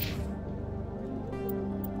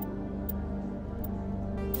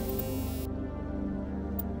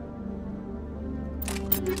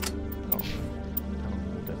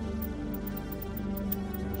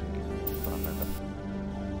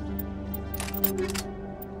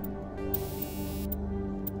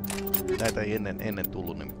 Näitä ei ennen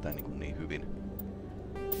tullut nimittäin niin hyvin.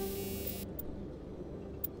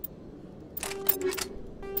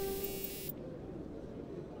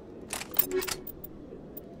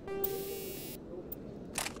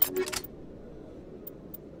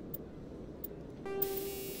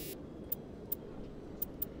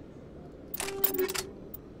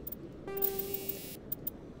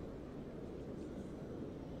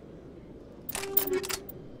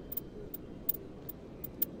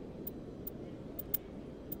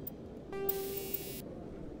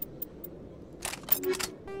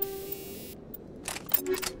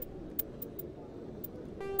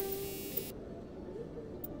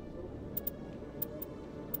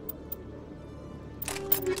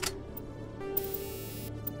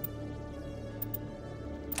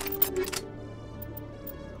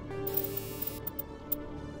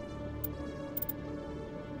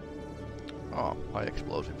 high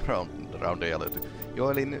explosive roundeja löytyy.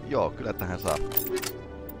 Joo, eli joo, kyllä tähän saa.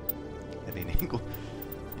 Eli niinku,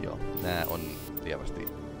 joo, nää on lievästi.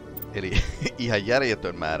 Eli ihan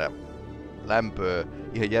järjetön määrä lämpöä,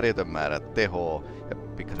 ihan järjetön määrä tehoa ja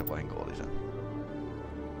pikkasen vahinkoa lisää.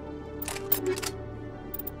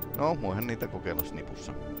 No, voihan niitä kokeilla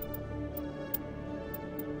snipussa.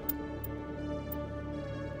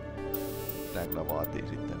 Tää kyllä vaatii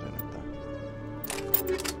sitten sen, että...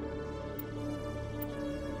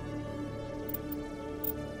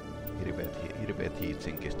 Hirveet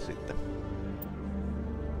heatsinkist sitten.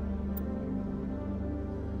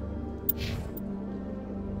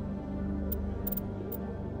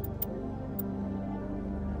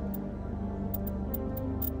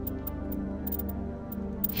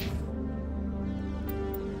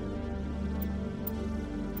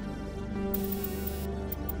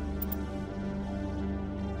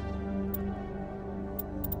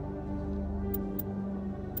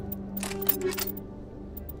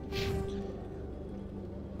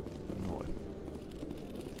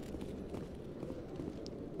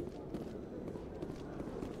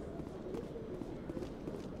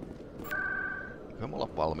 Me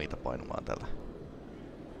ollaan valmiita painumaan täältä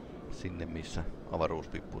sinne, missä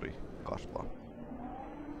avaruuspippuri kasvaa.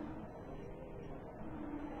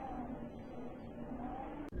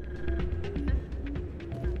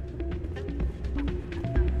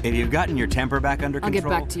 If you've gotten your temper back under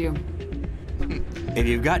control... I'll get back to you. If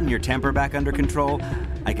you've gotten your temper back under control,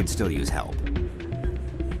 I could still use help.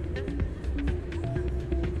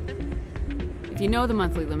 If you know the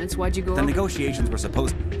monthly limits, why'd you go The over? negotiations were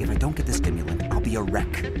supposed... If I don't get the stimulant, I'll be a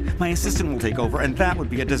wreck. My assistant will take over, and that would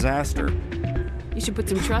be a disaster. You should put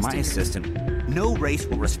some trust in My assistant. No race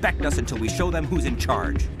will respect us until we show them who's in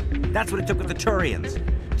charge. That's what it took with the Turians.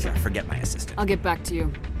 Forget my assistant. I'll get back to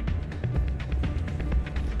you.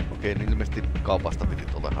 Okei, niin ilmeisesti kaupasta piti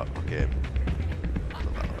tulla hakee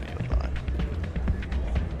jotain.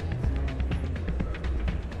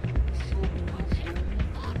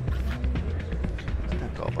 Mitä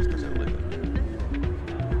kaupasta se oli?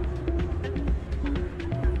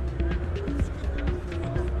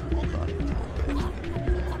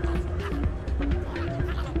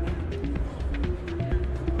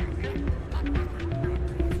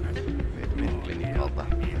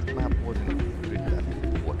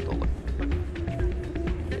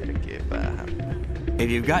 If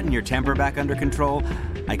you've gotten your temper back under control,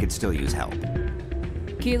 I could still use help.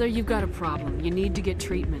 Keeler, you've got a problem. You need to get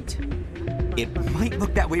treatment. It might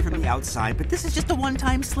look that way from the outside, but this is just a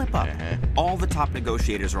one-time slip-up. All the top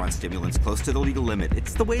negotiators are on stimulants close to the legal limit.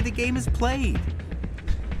 It's the way the game is played.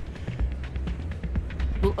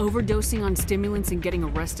 Will overdosing on stimulants and getting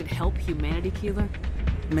arrested help humanity, Keeler?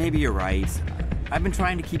 Maybe you're right. I've been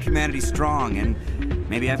trying to keep humanity strong, and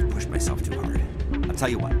maybe I've pushed myself too hard. I'll tell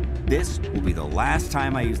you what, this will be the last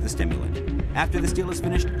time I use the stimulant. After this deal is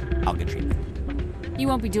finished, I'll get treatment. You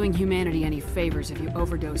won't be doing humanity any favors if you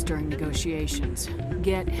overdose during negotiations.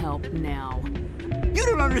 Get help now. You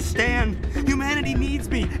don't understand! Humanity needs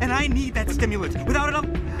me, and I need that stimulant. Without it,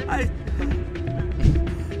 I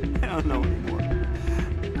don't know anymore.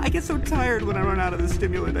 I get so tired when I run out of the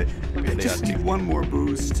stimulant. I just need one more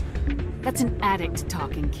boost. That's an addict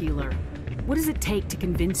talking, Keeler. What does it take to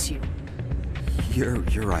convince you? You're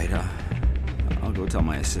right. I'll go tell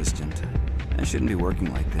my assistant. I shouldn't be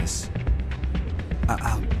working like this.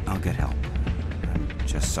 I'll get help. I'm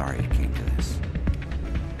just sorry it came to this.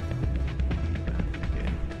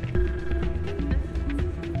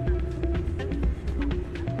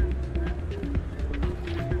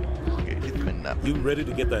 You ready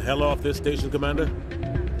to get the hell off this station, Commander?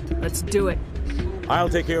 Let's do it. I'll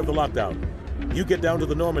take care of the lockdown. You get down to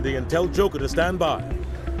the Normandy and tell Joker to stand by.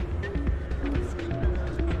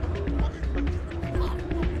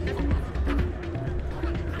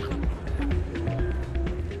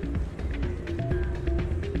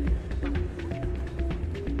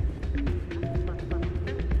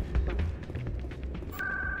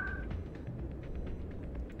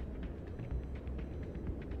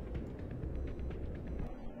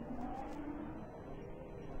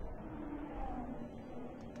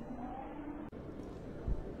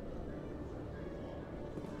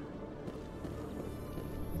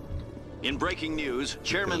 In breaking news,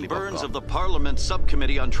 Chairman Burns of the Parliament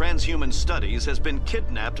Subcommittee on Transhuman Studies has been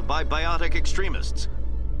kidnapped by biotic extremists.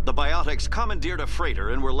 The biotics commandeered a freighter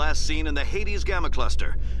and were last seen in the Hades Gamma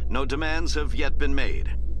Cluster. No demands have yet been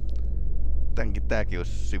made. Tääkin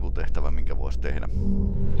olisi sivutehtävä, minkä voisi tehdä.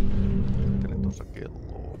 Ajattelen tuossa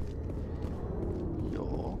kelloa.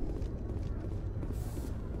 Joo.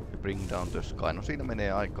 Bring down the sky. No siinä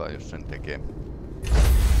menee aikaa, jos sen tekee.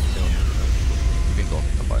 Se on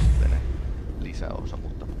hyvin lisäosa,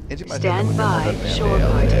 mutta ensimmäisenä Stand by, shore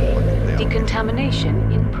party.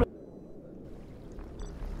 Decontamination in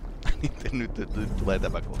nyt tulee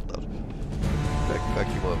tämä kohtaus.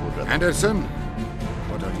 Kaikki voi hurrata. Anderson,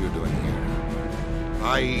 what are you doing here?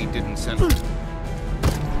 I didn't send...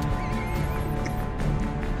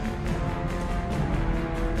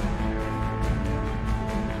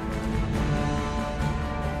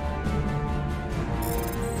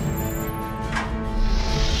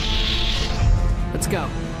 Let's go.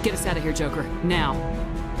 Get us out of here, Joker. Now.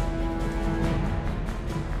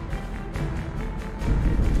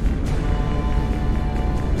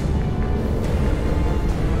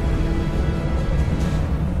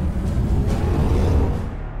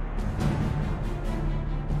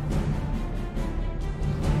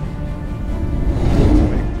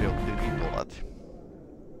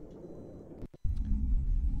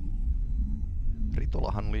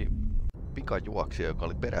 Ritolahan oli pikajuoksija, joka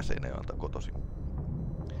oli Peräseinäjoelta kotoisin.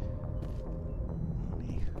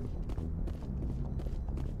 Niin.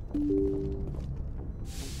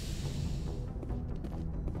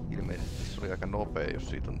 Ilmeisesti se oli aika nopea, jos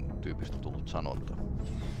siitä on tyypistä tullut sanonta.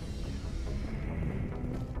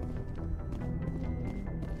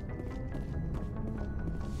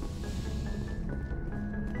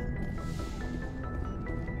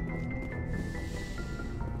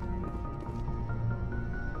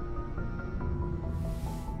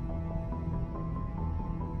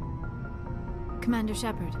 Commander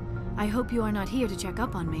Shepard, I hope you are not here to check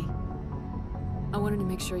up on me. I wanted to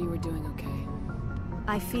make sure you were doing okay.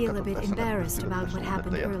 I feel a bit embarrassed about what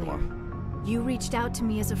happened earlier. You reached out to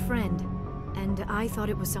me as a friend, and I thought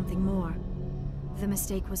it was something more. The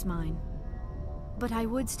mistake was mine. But I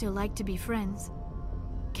would still like to be friends.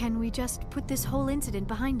 Can we just put this whole incident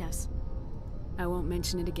behind us? I won't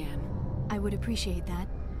mention it again. I would appreciate that.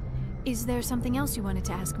 Is there something else you wanted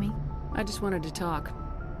to ask me? I just wanted to talk.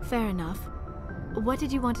 Fair enough. What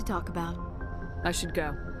did you want to talk about? I should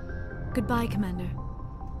go. Goodbye, Commander.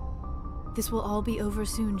 This will all be over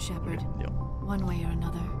soon, Shepard. One way or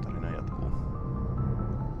another. Tarina jatkuu.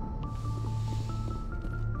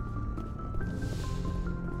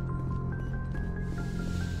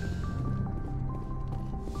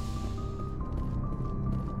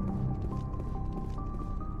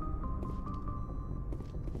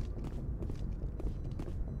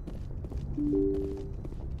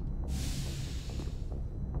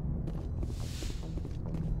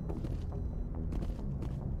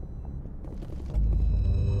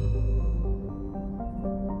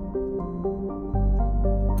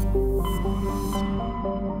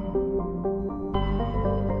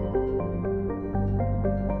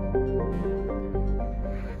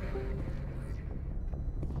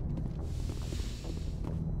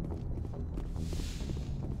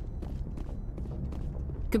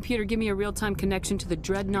 Computer, give me a real-time connection to the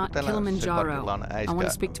Dreadnought Kilimanjaro. I want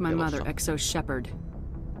to speak to my mother, XO Shepard.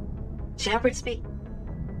 Shepard speak?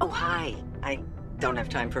 Oh, hi. I don't have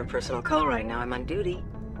time for a personal call right now. I'm on duty.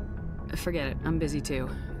 Forget it. I'm busy too.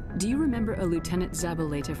 Do you remember a Lieutenant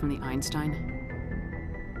Zabaleta from the Einstein?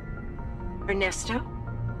 Ernesto?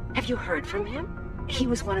 Have you heard from him? He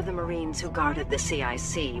was one of the Marines who guarded the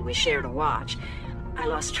CIC. We shared a watch. I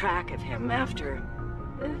lost track of him after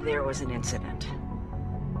there was an incident.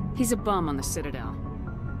 He's a bum on the Citadel.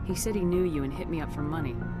 He said he knew you and hit me up for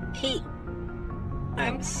money.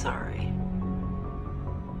 I'm sorry.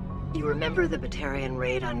 You remember the Batarian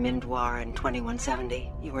raid on Mindwar in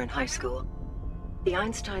 2170? You were in high school. The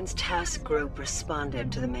Einstein's task group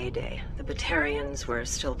responded to the Mayday. The Batarians were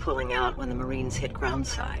still pulling out when the Marines hit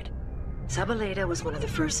groundside. Zabaleta was one of the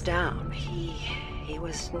first down. He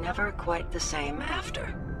was never quite the same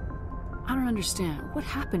after. I don't understand. What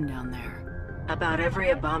happened down there? About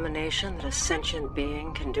every abomination that a sentient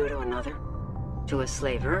being can do to another. To a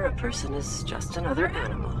slaver, a person is just another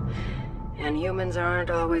animal. And humans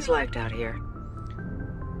aren't always liked out here.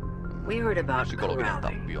 We heard about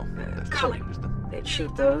culling. They'd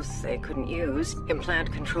shoot those they couldn't use,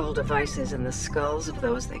 implant control devices in the skulls of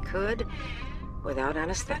those they could, without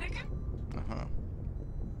anesthetic.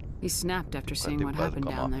 He snapped after seeing what happened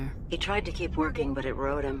down there. He tried to keep working, but it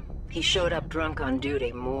rode him. He showed up drunk on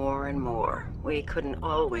duty more and more. We couldn't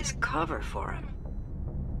always cover for him.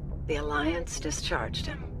 The Alliance discharged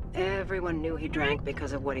him. Everyone knew he drank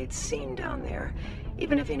because of what he'd seen down there,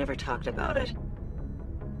 even if he never talked about it.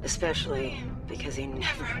 Especially because he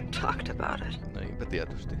never talked about it.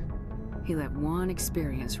 He let one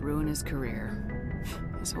experience ruin his career.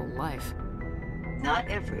 His whole life. Not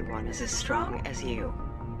everyone is as strong as you.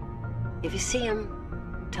 If you see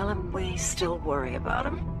him, tell him we still worry about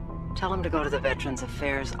him. Tell him to go to the Veterans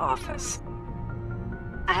Affairs office.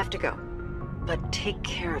 I have to go. But take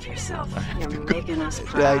care of yourself. You're making us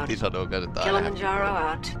proud. Kilimanjaro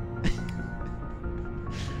out.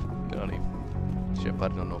 No niin.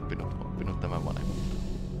 Shepard on oppinut tämän vanhemman.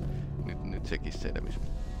 Nyt sekin selvisi.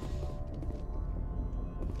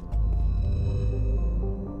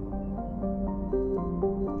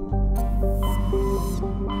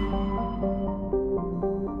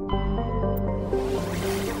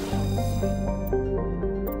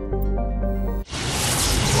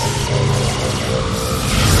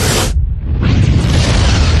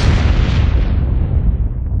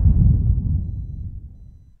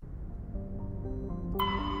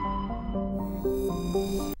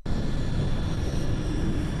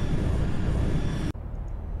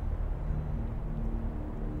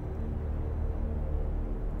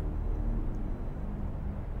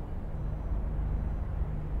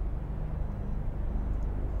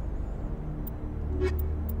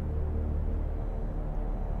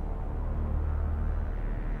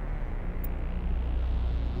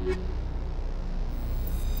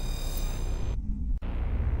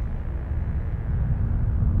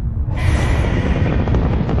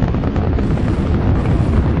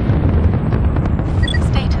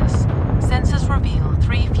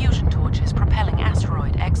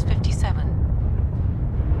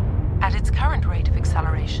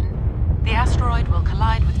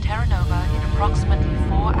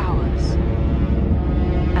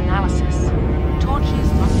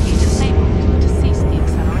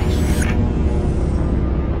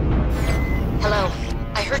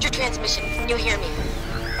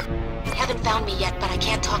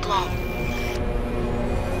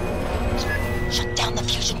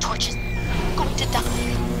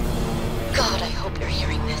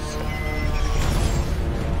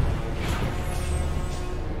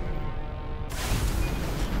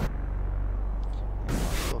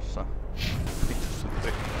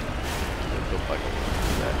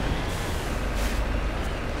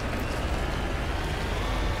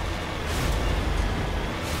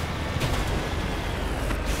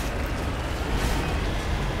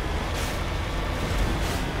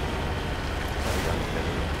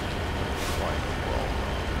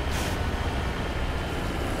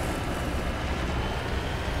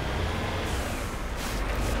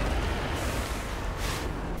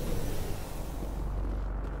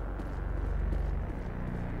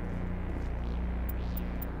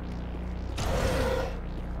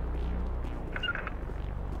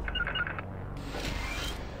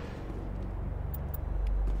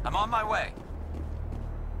 I'm on my way.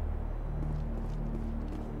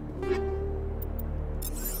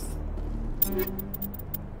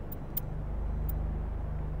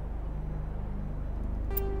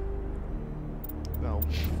 No,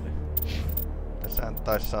 tässä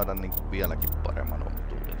taisi saada niinku vieläkin paremman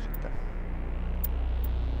omituuden sitten.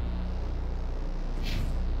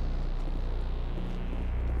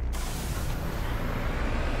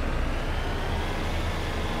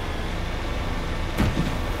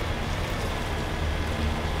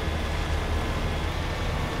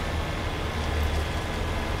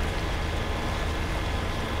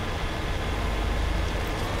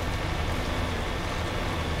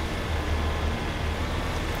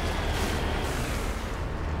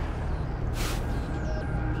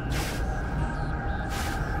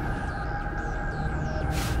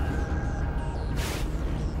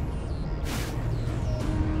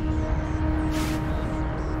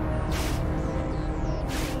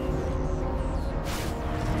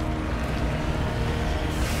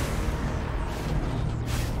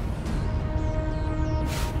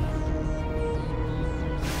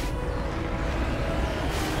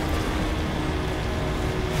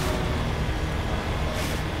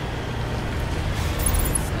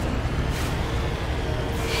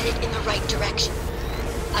 Direction.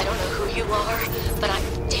 I don't know who you are, but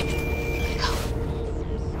I'm damn it. Go.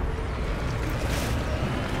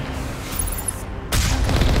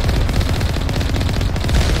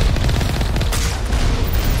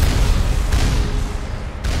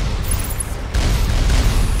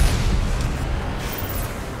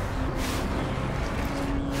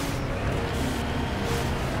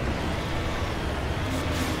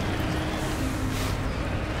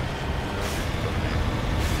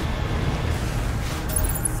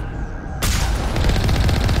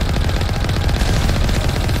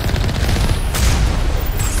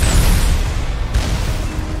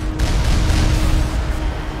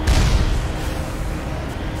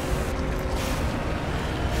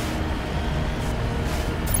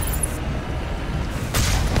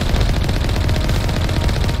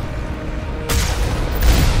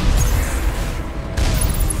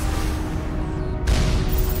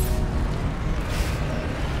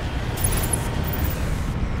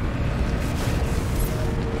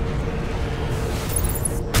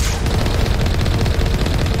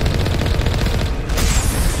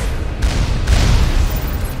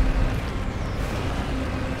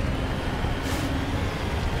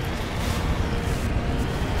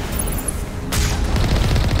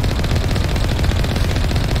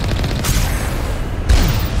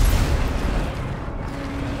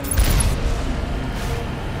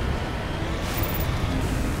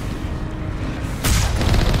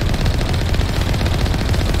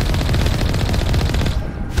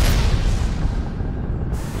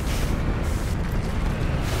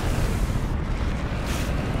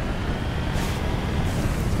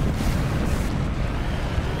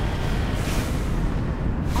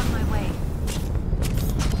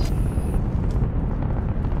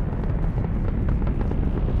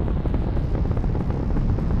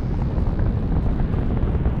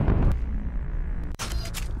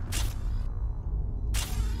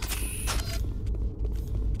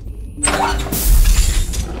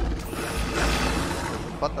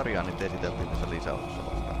 Batariaanit esiteltiin tässä lisäosassa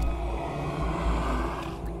vastaan.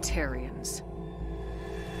 Batarians.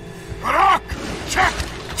 Barak! Check!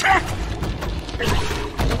 Check!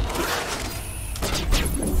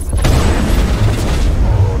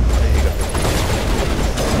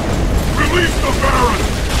 Release the Baron!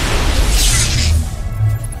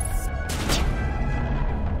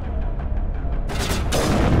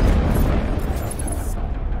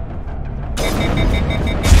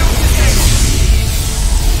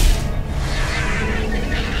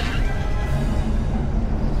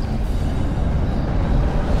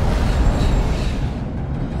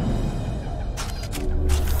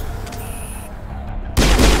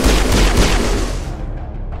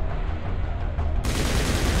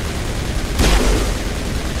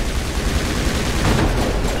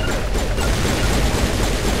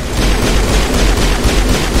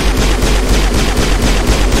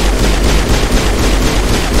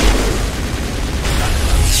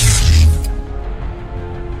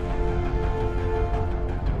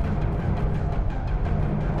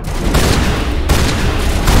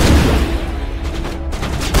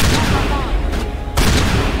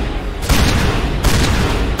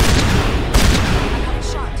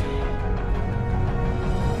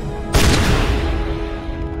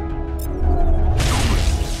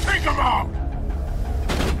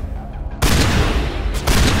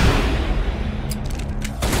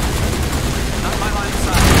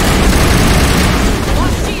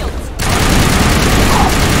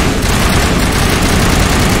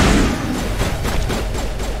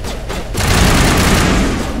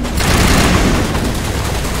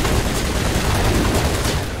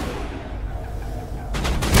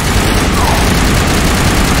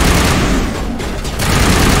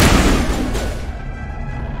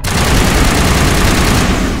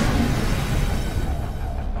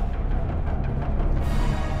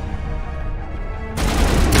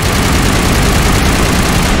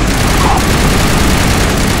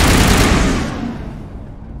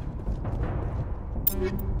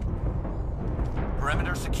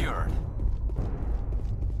 Perimeter secured.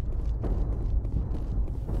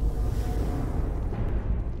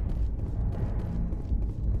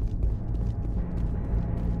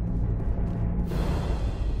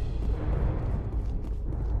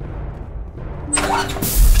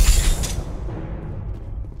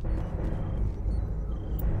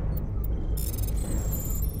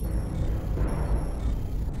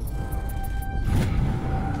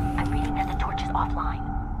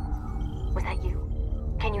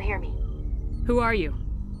 Who are you?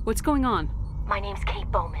 What's going on? My name's Kate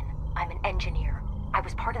Bowman. I'm an engineer. I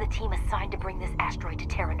was part of the team assigned to bring this asteroid to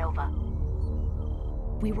Terra Nova.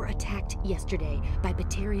 We were attacked yesterday by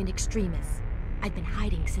Batarian extremists. I've been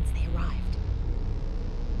hiding since they arrived.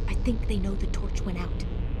 I think they know the torch went out.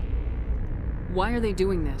 Why are they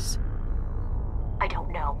doing this? I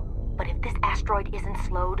don't know. But if this asteroid isn't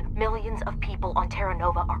slowed, millions of people on Terra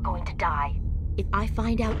Nova are going to die. If I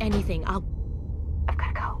find out anything, I've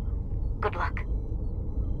gotta go. Good luck.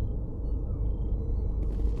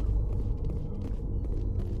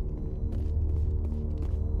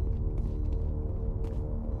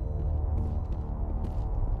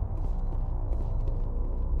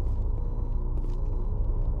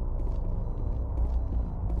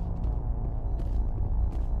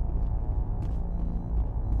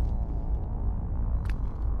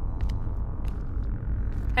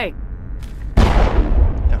 Hey.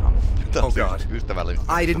 Oh God.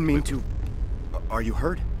 I didn't mean to... Are you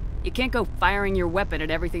hurt? You can't go firing your weapon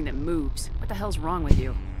at everything that moves. What the hell's wrong with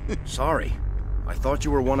you? Sorry. I thought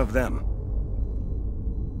you were one of them.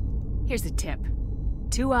 Here's a tip.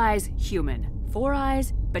 2 eyes, human. 4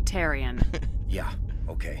 eyes, Batarian. Yeah,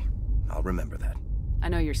 okay. I'll remember that. I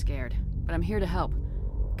know you're scared, but I'm here to help.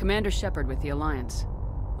 Commander Shepard with the Alliance.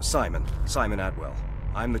 Simon Atwell.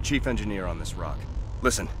 I'm the chief engineer on this rock.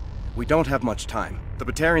 Listen, we don't have much time. The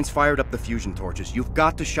Batarians fired up the fusion torches. You've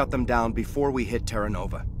got to shut them down before we hit Terra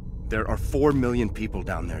Nova. There are 4 million people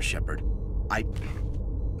down there, Shepard.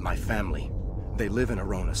 My family. They live in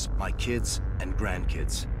Aronis. My kids and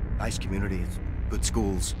grandkids. Nice communities, good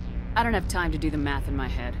schools. I don't have time to do the math in my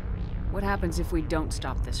head. What happens if we don't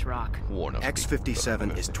stop this rock?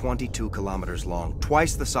 X-57 is 22 kilometers long,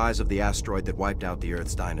 twice the size of the asteroid that wiped out the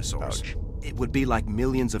Earth's dinosaurs. Ouch. It would be like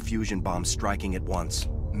millions of fusion bombs striking at once.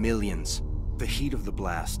 Millions. The heat of the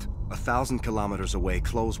blast. 1,000 kilometers away,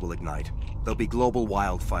 clothes will ignite. There'll be global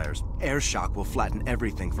wildfires. Air shock will flatten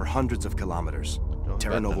everything for hundreds of kilometers.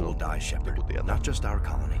 Terra Nova will die, Shepard. Not just our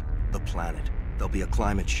colony, the planet. There'll be a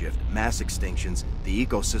climate shift, mass extinctions. The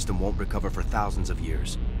ecosystem won't recover for thousands of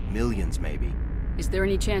years. Millions, maybe. Is there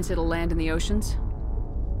any chance it'll land in the oceans?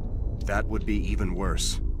 That would be even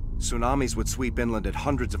worse. Tsunamis would sweep inland at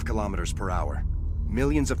hundreds of kilometers per hour.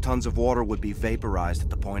 Millions of tons of water would be vaporized at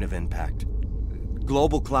the point of impact.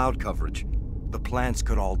 Global cloud coverage. The plants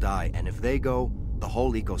could all die, and if they go, the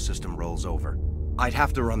whole ecosystem rolls over. I'd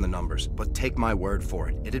have to run the numbers, but take my word for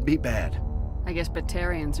it, it'd be bad. I guess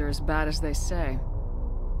Batarians are as bad as they say.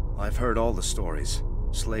 I've heard all the stories.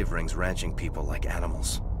 Slave rings ranching people like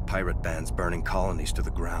animals. Pirate bands burning colonies to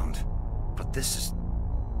the ground. But this is...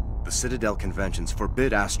 The Citadel Conventions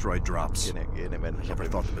forbid asteroid drops. I never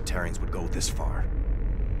thought the Batarians would go this far.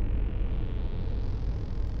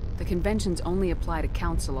 The conventions only apply to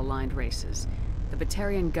Council-aligned races. The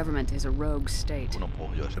Batarian government is a rogue state. The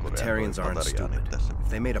Batarians aren't stupid. If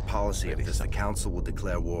they made a policy of this, the Council would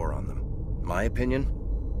declare war on them. In my opinion,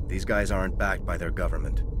 these guys aren't backed by their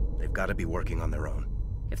government. They've got to be working on their own.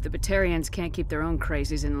 If the Batarians can't keep their own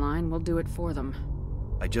crazies in line, we'll do it for them.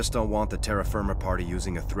 I just don't want the Terra Firma Party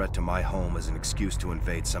using a threat to my home as an excuse to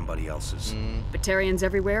invade somebody else's. Batarians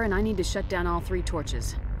everywhere, and I need to shut down all 3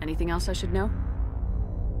 torches. Anything else I should know?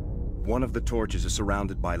 One of the torches is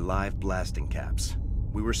surrounded by live blasting caps.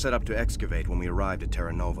 We were set up to excavate when we arrived at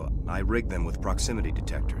Terra Nova. I rigged them with proximity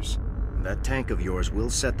detectors. That tank of yours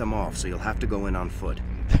will set them off, so you'll have to go in on foot.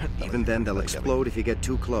 Even then, they'll explode if you get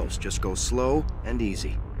too close. Just go slow and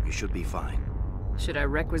easy. You should be fine. Should I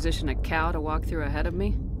requisition a cow to walk through ahead of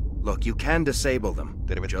me? Look, you can disable them,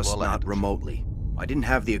 just not remotely. I didn't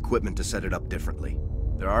have the equipment to set it up differently.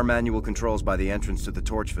 There are manual controls by the entrance to the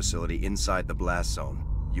torch facility inside the blast zone.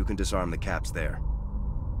 You can disarm the caps there.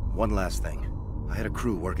 One last thing. I had a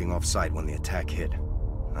crew working off-site when the attack hit.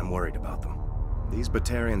 I'm worried about them. These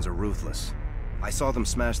Batarians are ruthless. I saw them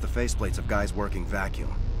smash the faceplates of guys working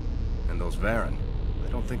vacuum. And those Varen,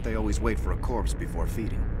 I don't think they always wait for a corpse before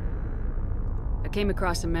feeding. I came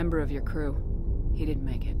across a member of your crew. He didn't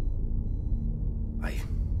make it.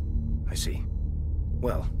 I see.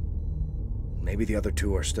 Well, maybe the other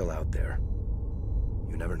 2 are still out there.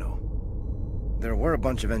 You never know. There were a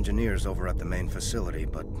bunch of engineers over at the main facility,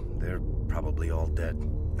 but they're probably all dead.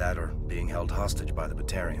 That or being held hostage by the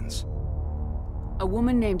Batarians. A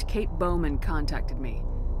woman named Kate Bowman contacted me.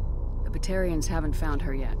 The Batarians haven't found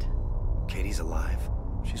her yet. Katie's alive.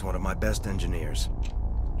 She's one of my best engineers.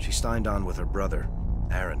 She signed on with her brother,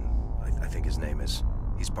 Aaron, I think his name is.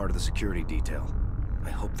 He's part of the security detail. I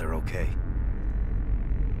hope they're okay.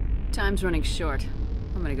 Time's running short.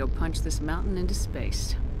 I'm gonna go punch this mountain into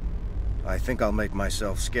space. I think I'll make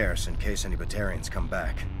myself scarce in case any Batarians come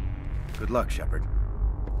back. Good luck, Shepard.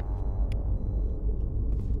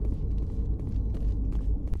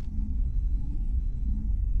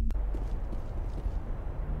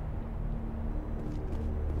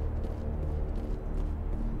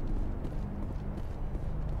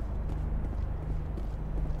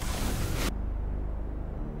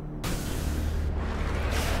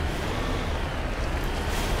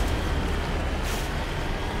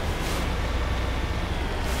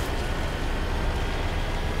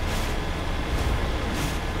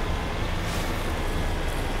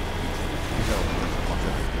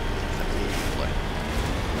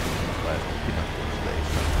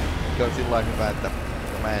 On sillä hyvä, että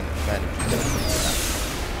mä en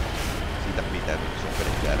siitä pitänyt, se on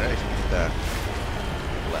pelkkää räiskintää.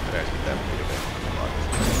 Tulee räiskintää hirveästi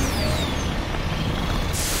vaatista.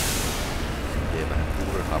 Tee vähän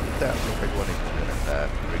turhaa, mutta tää sopekua niin kuin tää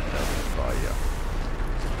Ricknautuskaan ja...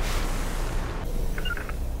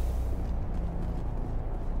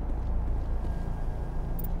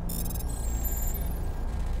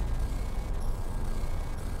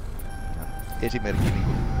 Esimerkki niin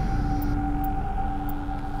kuin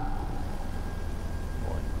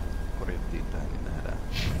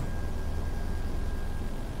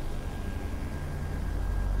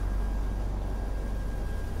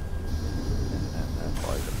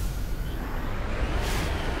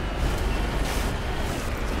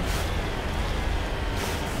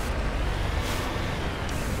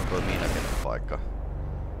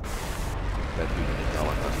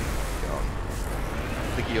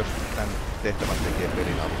tehtävän tekee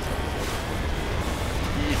pelin alussa.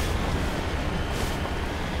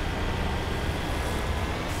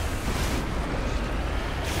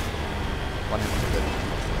 Vanhemmassa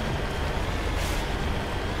pelissä.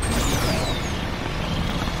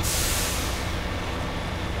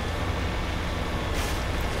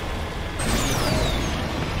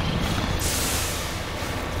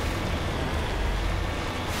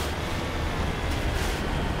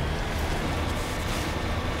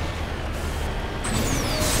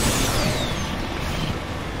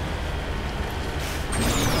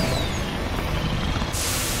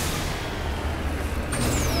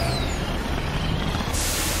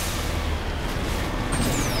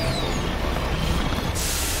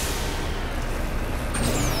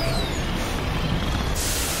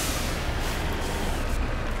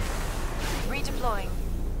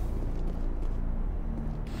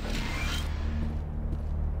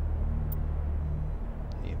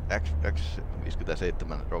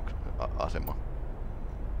 X-57 ROG-asema.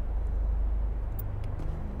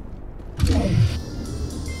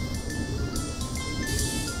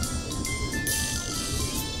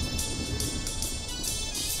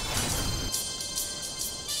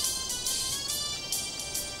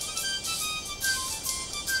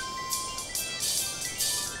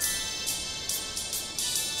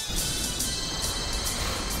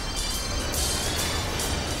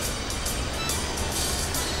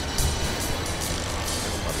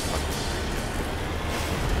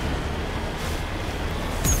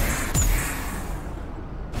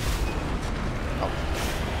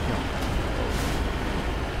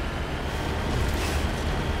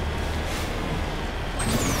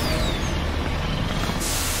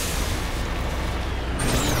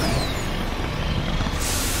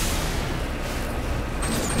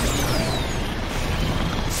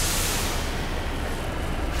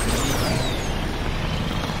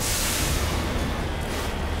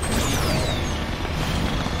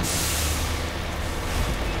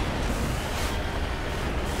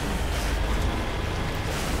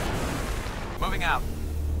 Moving out.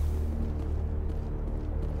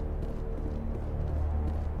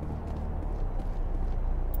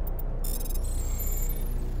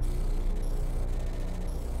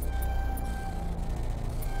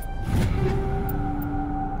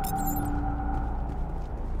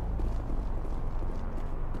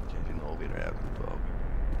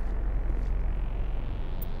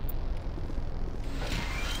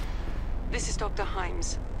 This is Dr.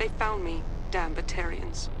 Himes. They found me, damn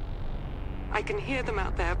Batarians. I can hear them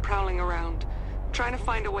out there prowling around, trying to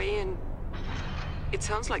find a way in. It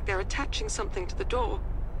sounds like they're attaching something to the door.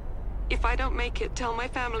 If I don't make it, tell my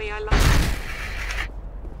family I love them.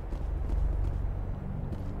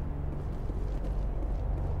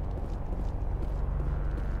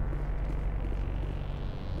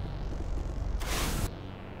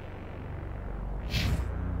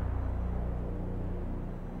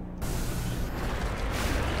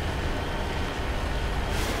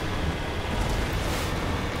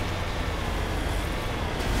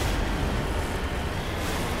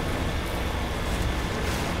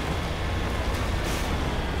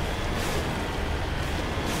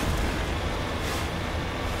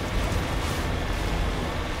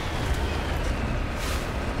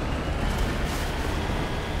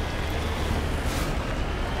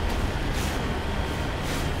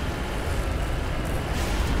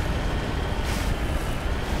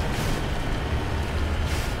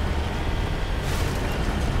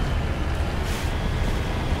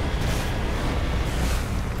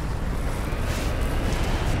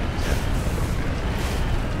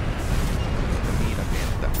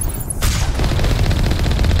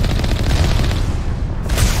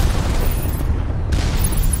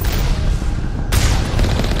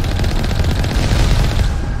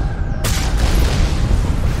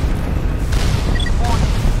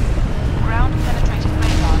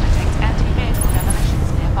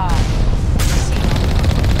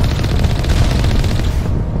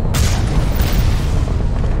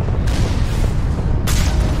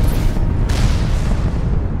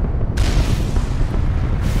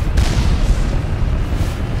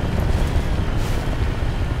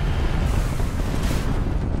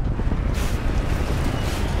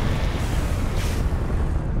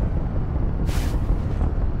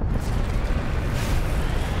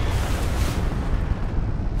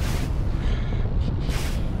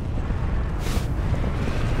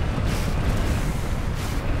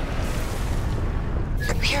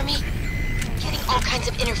 Hear me? I'm getting all kinds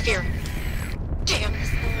of interference. Damn.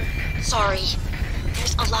 Sorry.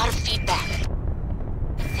 There's a lot of feedback.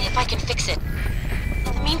 See if I can fix it.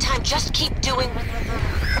 In the meantime, just keep doing what you're doing.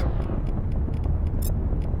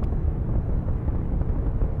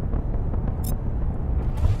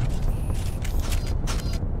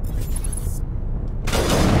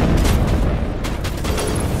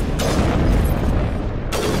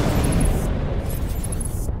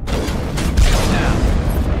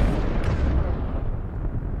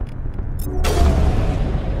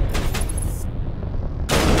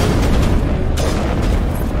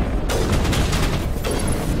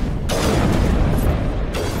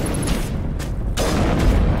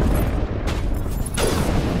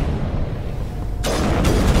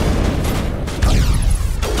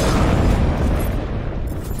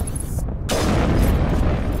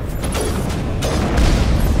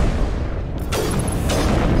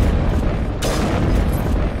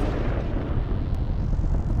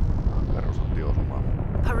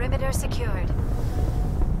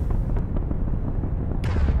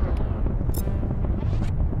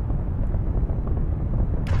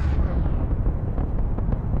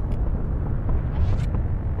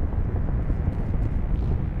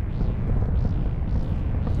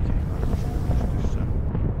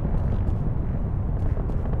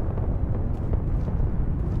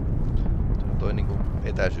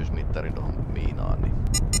 etäisyysmittarin tuohon miinaan, niin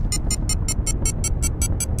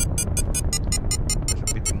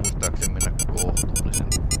se piti muistaakseni mennä kohtuullisen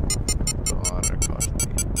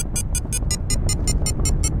tarkasti.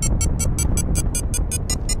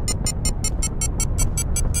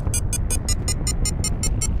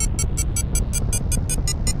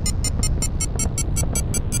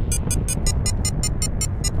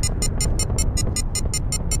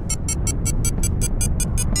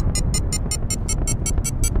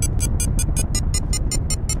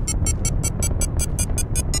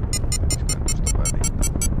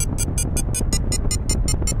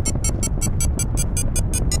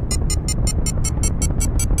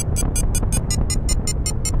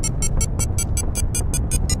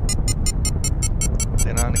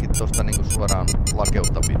 Tosta niinku suoraan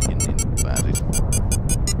lakeutta pitkin niin pääsis.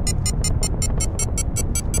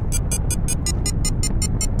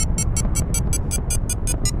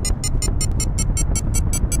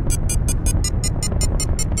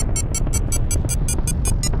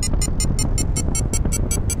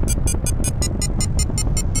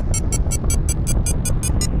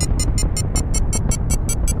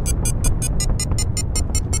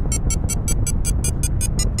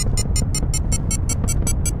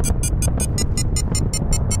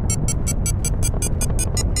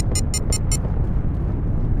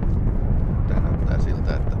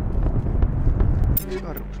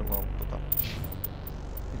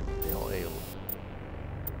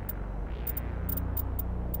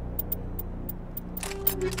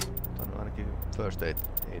 First aid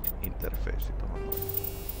interface tuohon noin.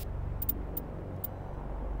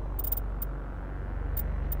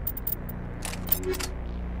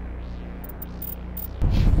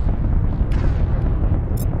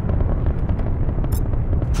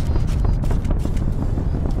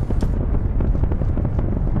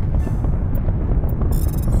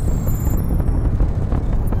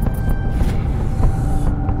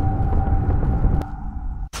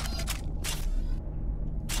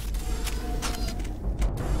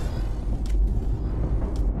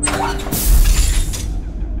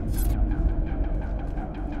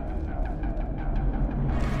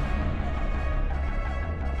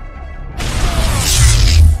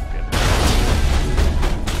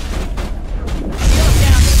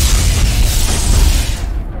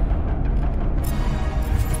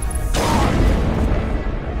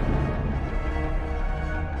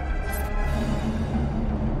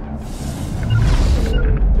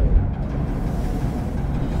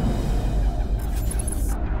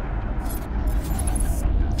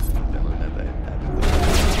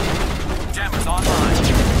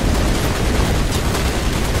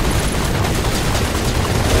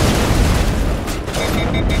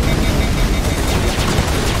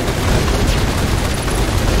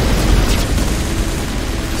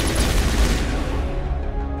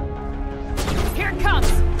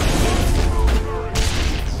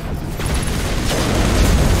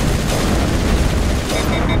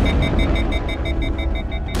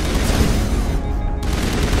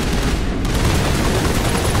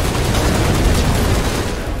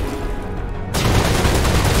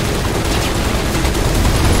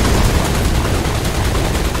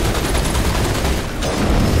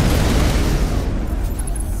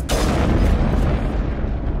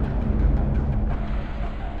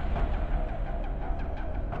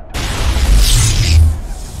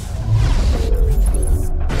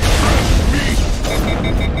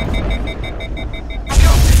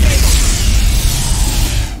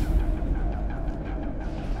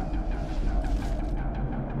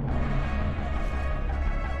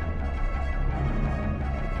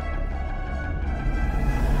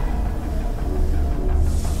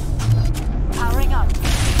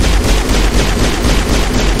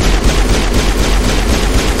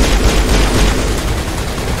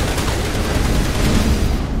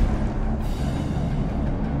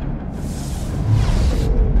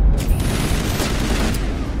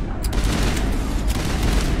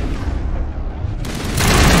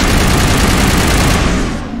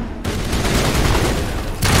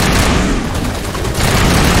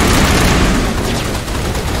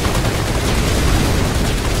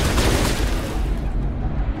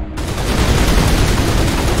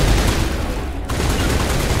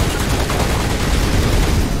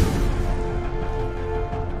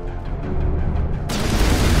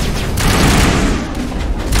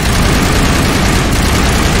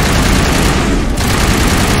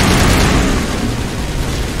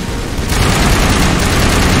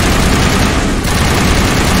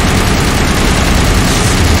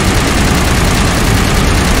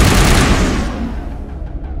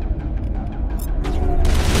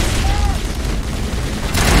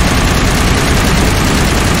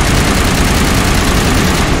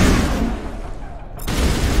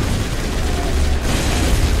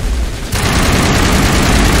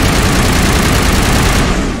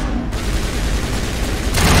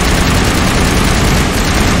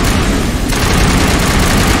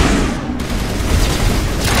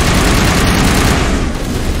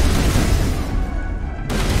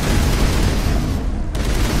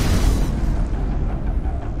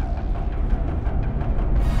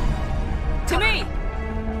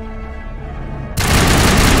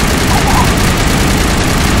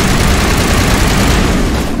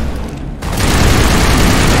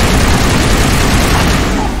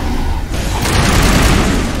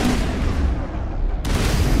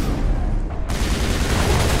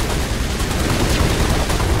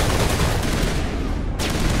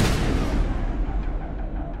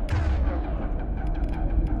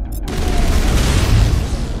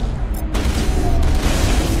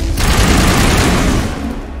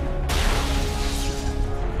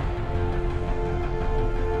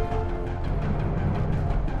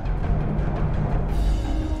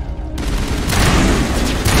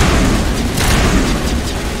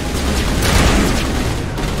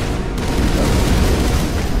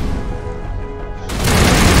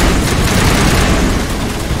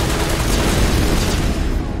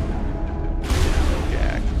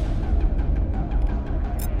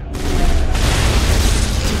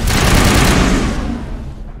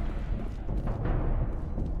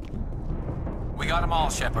 them all,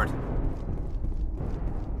 Shepard.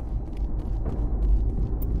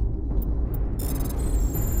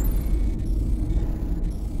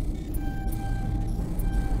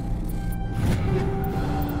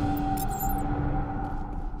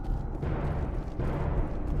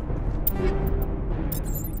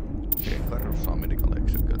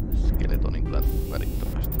 Skeletonin kyllä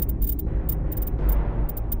välittömästi.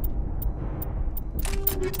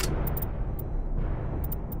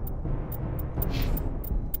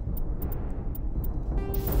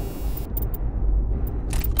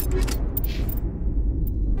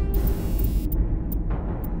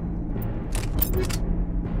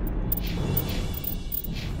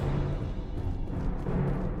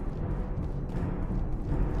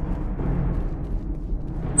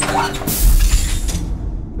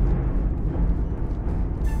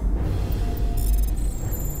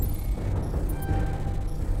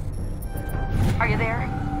 Are you there?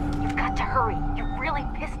 You've got to hurry. You really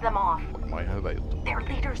pissed them off. Their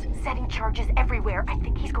leader's setting charges everywhere. I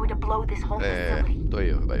think he's going to blow this whole facility. Toi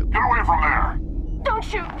ei oo hyvä juttu. Get away from there! Don't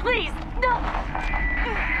shoot, please! No!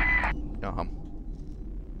 Jaha.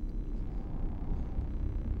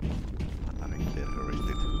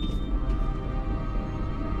 Batariaaniterroristit.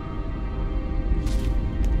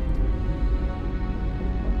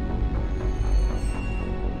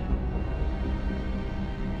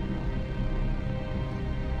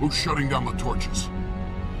 Who's shutting down the torches?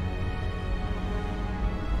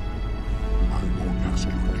 I won't ask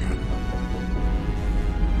you again.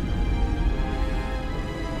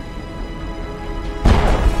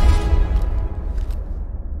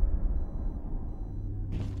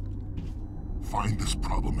 Find this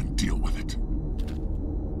problem and deal with it.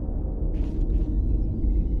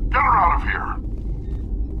 Get her out of here!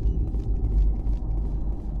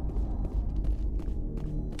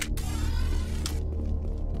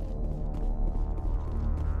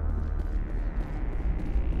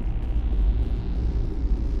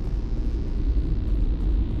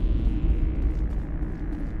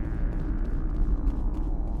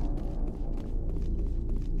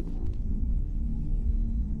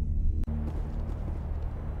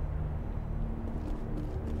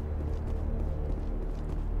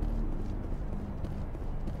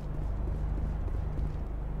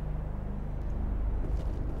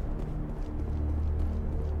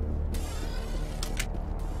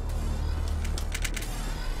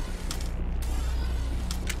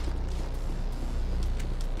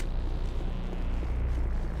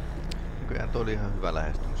 Toi oli ihan hyvä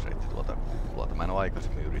lähestymisreitti tuolta. Mä en oo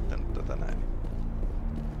aikaisemmin yrittänyt tätä näin.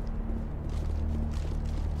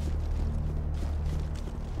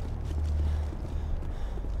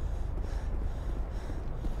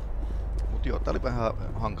 Mut joo, tää oli vähän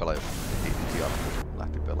hankala, jos heti alkuun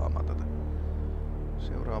lähti pelaamaan tätä.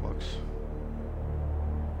 Seuraavaksi.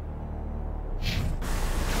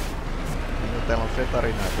 No, täällä on se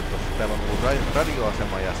tarina, että täällä on ollut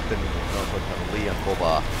radioasema ja sitten ne on soittanut liian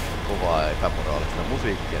kovaa epämoraalista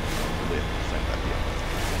musiikkia, niin se on kuljettu sen takia.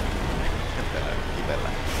 Ja täällä kivellä.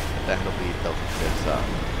 Tämähän on viittaus itseasiassa.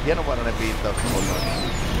 Hienovarainen viittaus on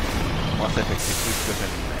Mass Effect 1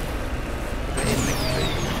 ennen kuin se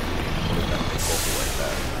oli tämmöinen kohu, että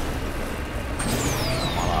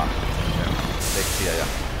kamalaa tekstiä ja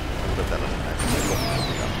muuta tällaista näitä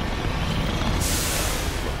kokemuksia.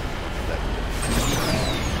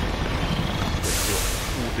 Tietysti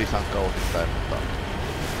uutisankka osittain, mutta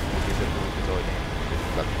se uutisoi, niin se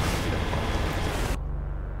välttämättä pidempään.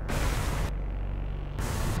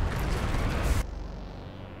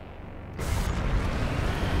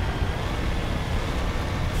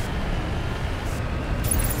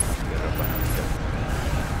 Kerran vähän sitä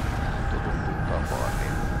tututtu tapaa,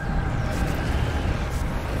 niin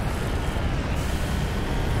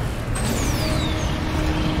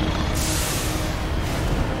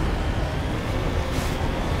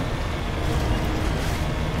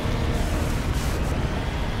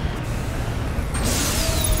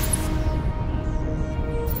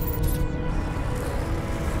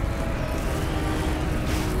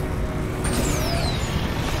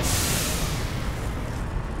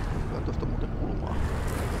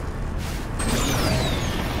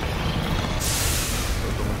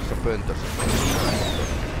pöntössä.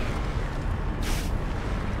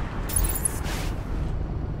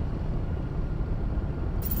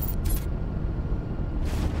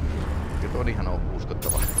 Nyt on ihan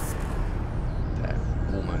uskottava. Tää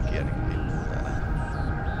kuumönkiä niin liikkuu täällä.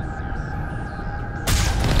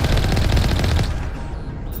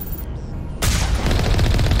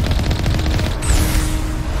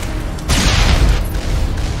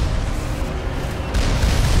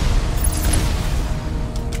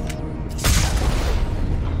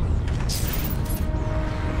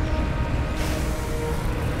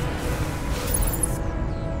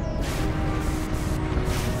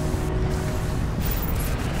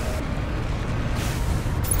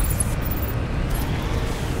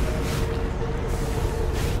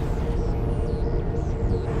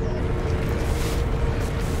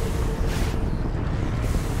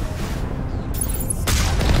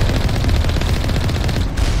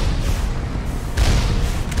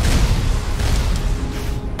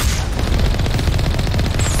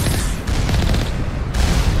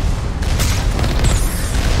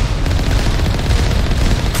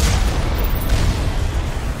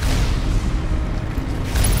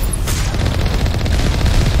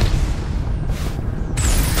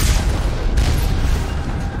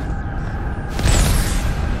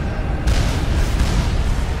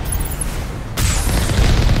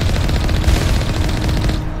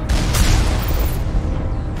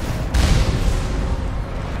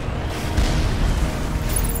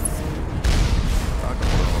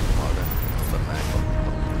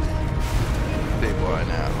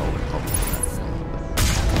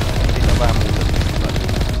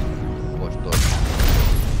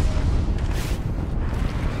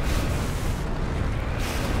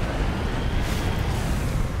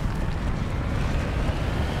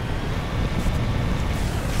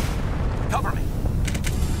 Cover me!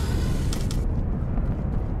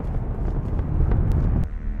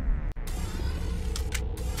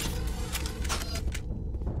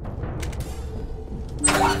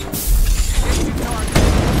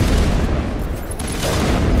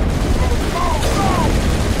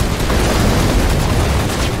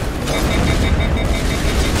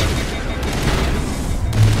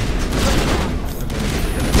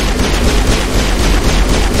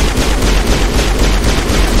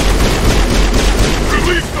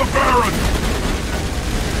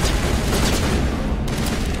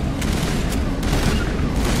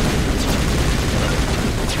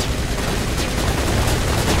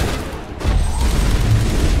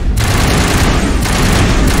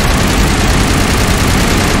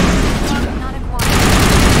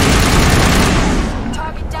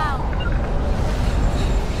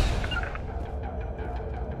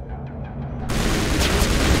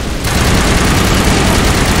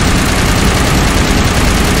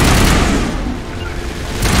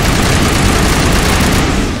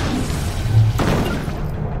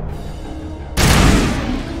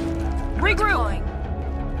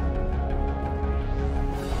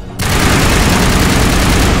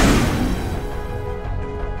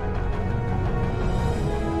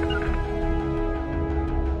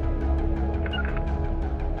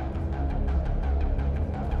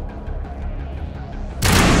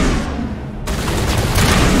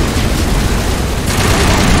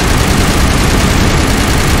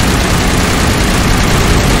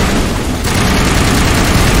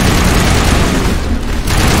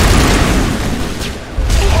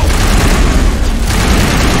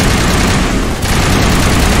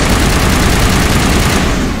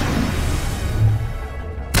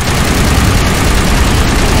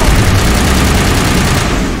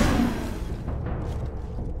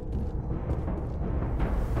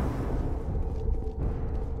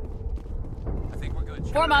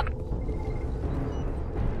 Form up.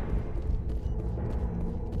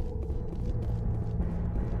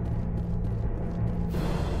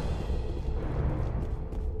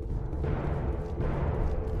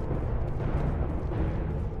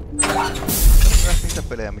 Niitä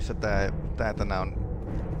pelejä, missä tää tänään on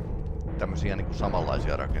tämmösiä niinku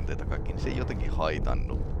samanlaisia rakenteita kaikki, niin se ei jotenkin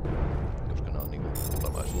haitannut. Koska ne on niinku,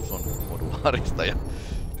 tulevaisuus on modulaarista ja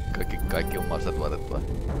kaikki on massatuotettua.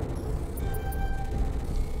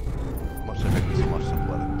 Mass Effectissa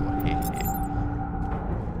massatuotettua, hehe.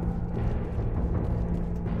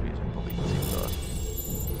 Viisipä vitsi taas.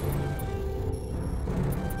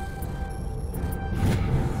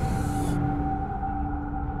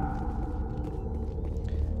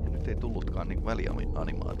 Ja nyt ei tullutkaan niinku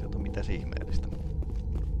välianimaatiota, mitäs ihmeellistä.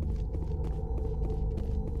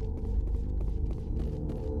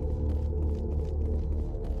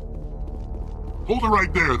 Hold it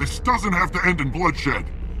right there. This doesn't have to end in bloodshed.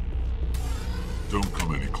 Don't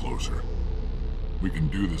come any closer. We can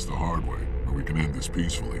do this the hard way, or we can end this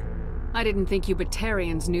peacefully. I didn't think you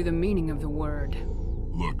Batarians knew the meaning of the word.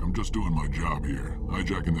 Look, I'm just doing my job here.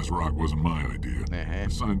 Hijacking this rock wasn't my idea. I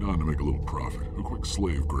signed on to make a little profit. A quick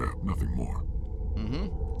slave grab, nothing more.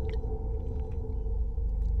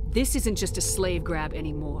 This isn't just a slave grab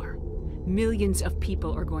anymore. Millions of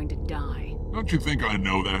people are going to die. Don't you think I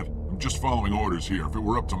know that? I'm just following orders here. If it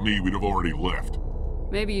were up to me, we'd have already left.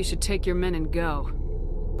 Maybe you should take your men and go,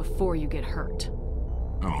 before you get hurt.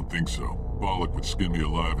 I don't think so. Bollock would skin me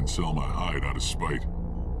alive and sell my hide out of spite.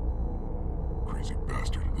 Crazy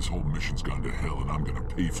bastard. This whole mission's gone to hell and I'm gonna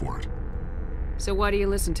pay for it. So why do you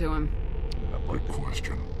listen to him? Good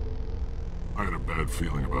question. I had a bad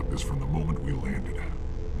feeling about this from the moment we landed.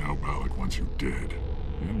 Now Bollock wants you dead.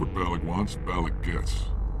 And what Bollock wants, Bollock gets.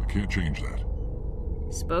 I can't change that.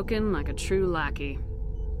 Spoken like a true lackey.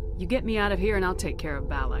 You get me out of here and I'll take care of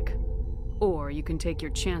Bollock. Or you can take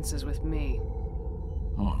your chances with me.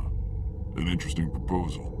 Huh. An interesting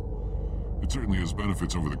proposal. It certainly has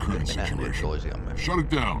benefits over the current situation. Shut it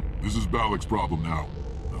down. This is Bollock's problem now.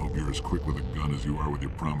 I hope you're as quick with a gun as you are with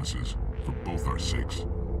your promises. For both our sakes.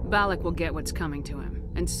 Bollock will get what's coming to him.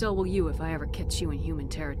 And so will you if I ever catch you in human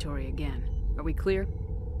territory again. Are we clear?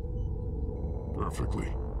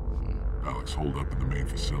 Perfectly. Bollock's holed up in the main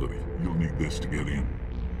facility. You'll need this to get in.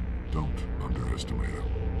 Don't underestimate him.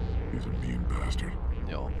 He's a mean bastard.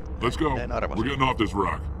 Let's go. We're getting off this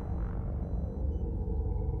rock.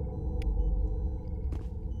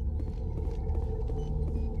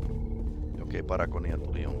 Okei, Paragonia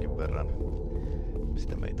tuli jonkin verran.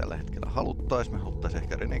 Sitä me ei tällä hetkellä haluttais. Me haluttais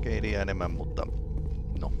ehkä Renegadea enemmän, mutta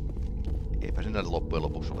no, eipä sinä loppujen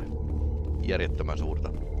lopuksi ole järjettömän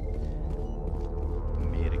suurta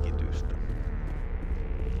merkitystä.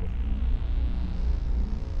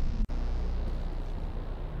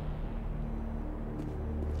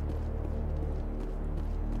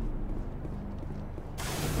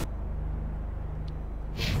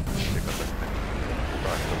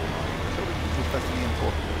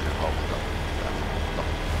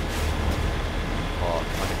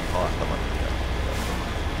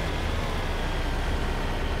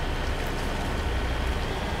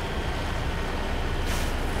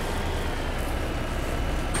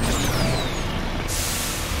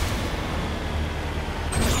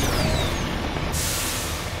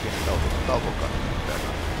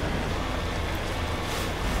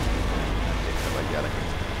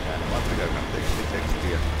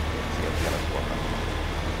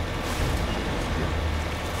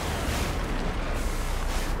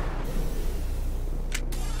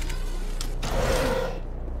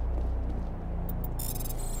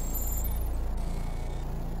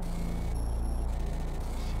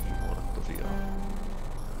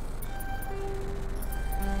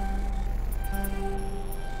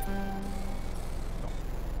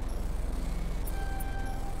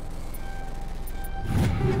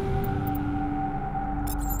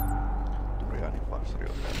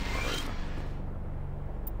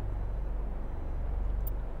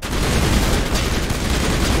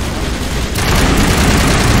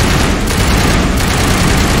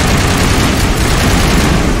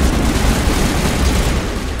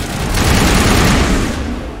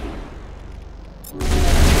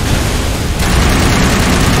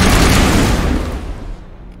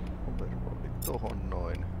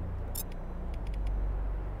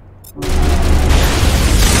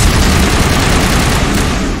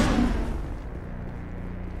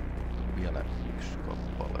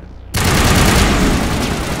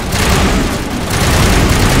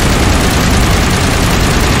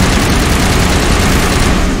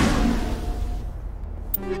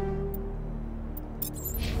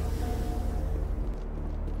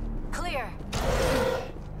 clear.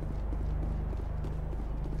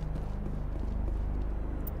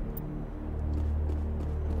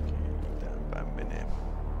 Täälläpäin menee.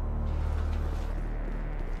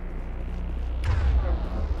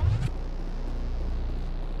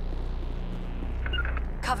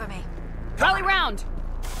 Cover me. Rally round!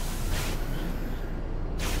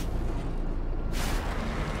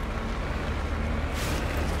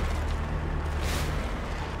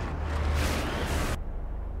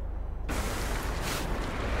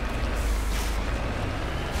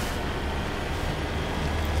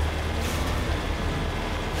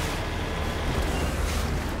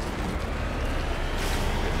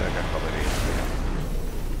 Vetääkään kaveriin.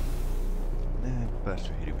 Nää ei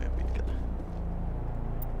päässyt hirveän pitkälle.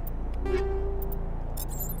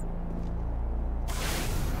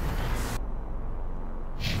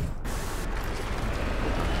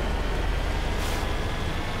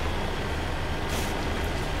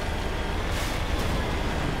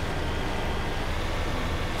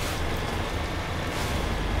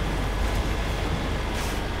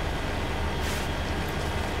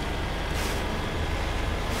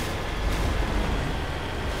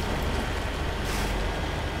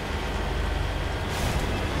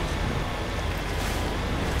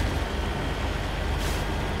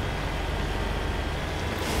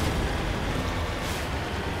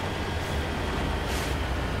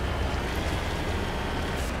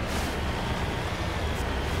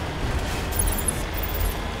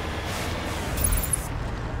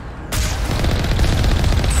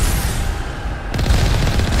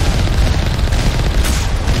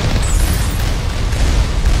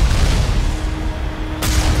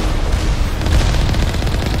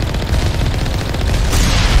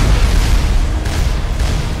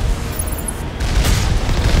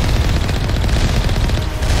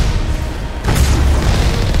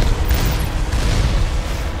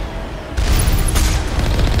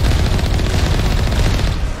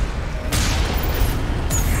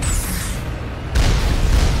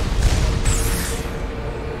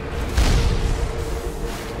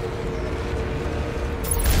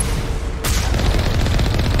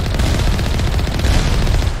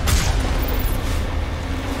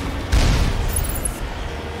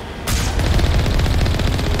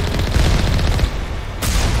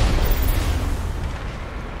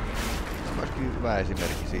 Hyvä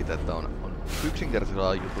esimerkki siitä, että on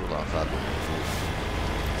yksinkertaisilla jutuilla on saatu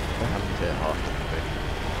vähän lisää haastetta peliin.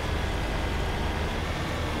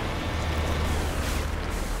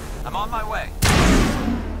 I'm on my way.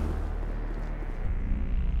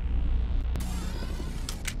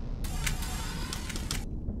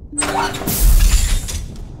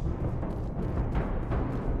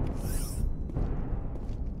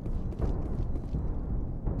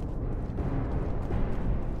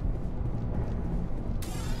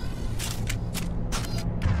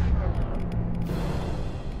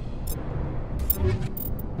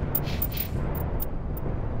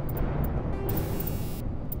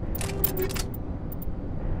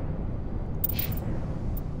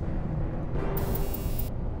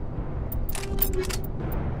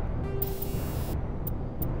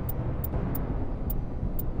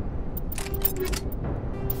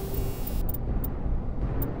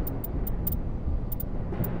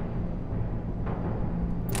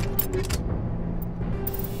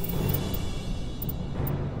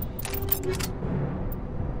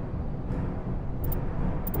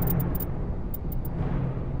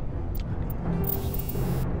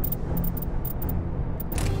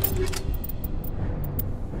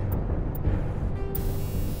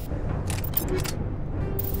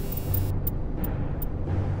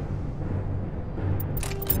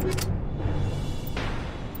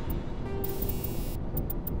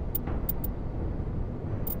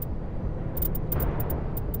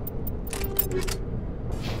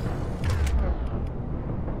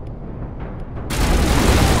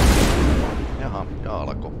 Jaha, ja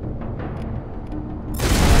alkoi.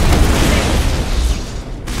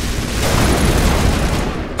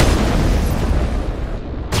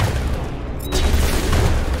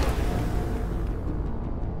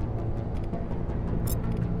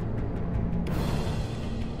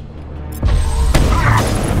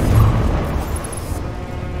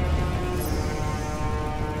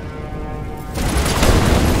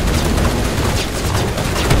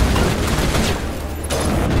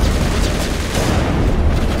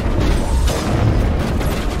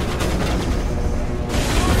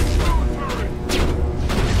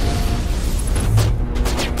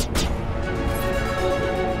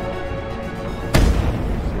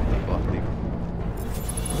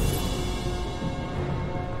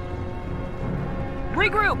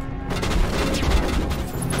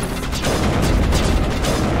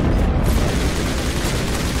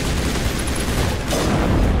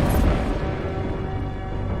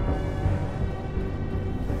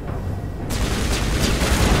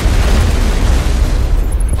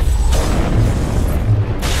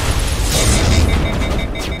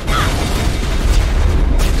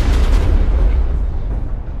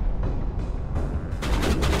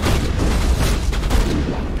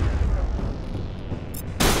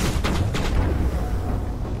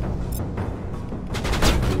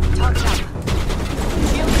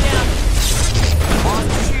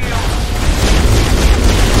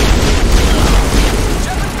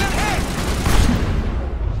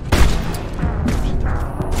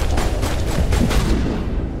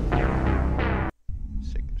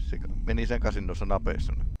 sekasin noissa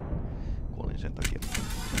napeissa. Kuolin sen takia.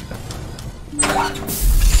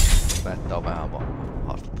 Päättää on vähän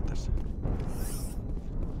haastetta tässä.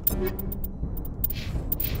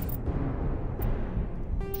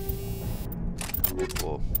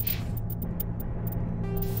 Okay.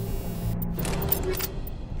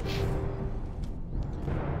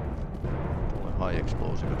 High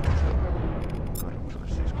explosive kaivokselle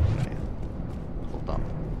siis kun menee.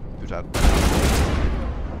 Pysäyttää.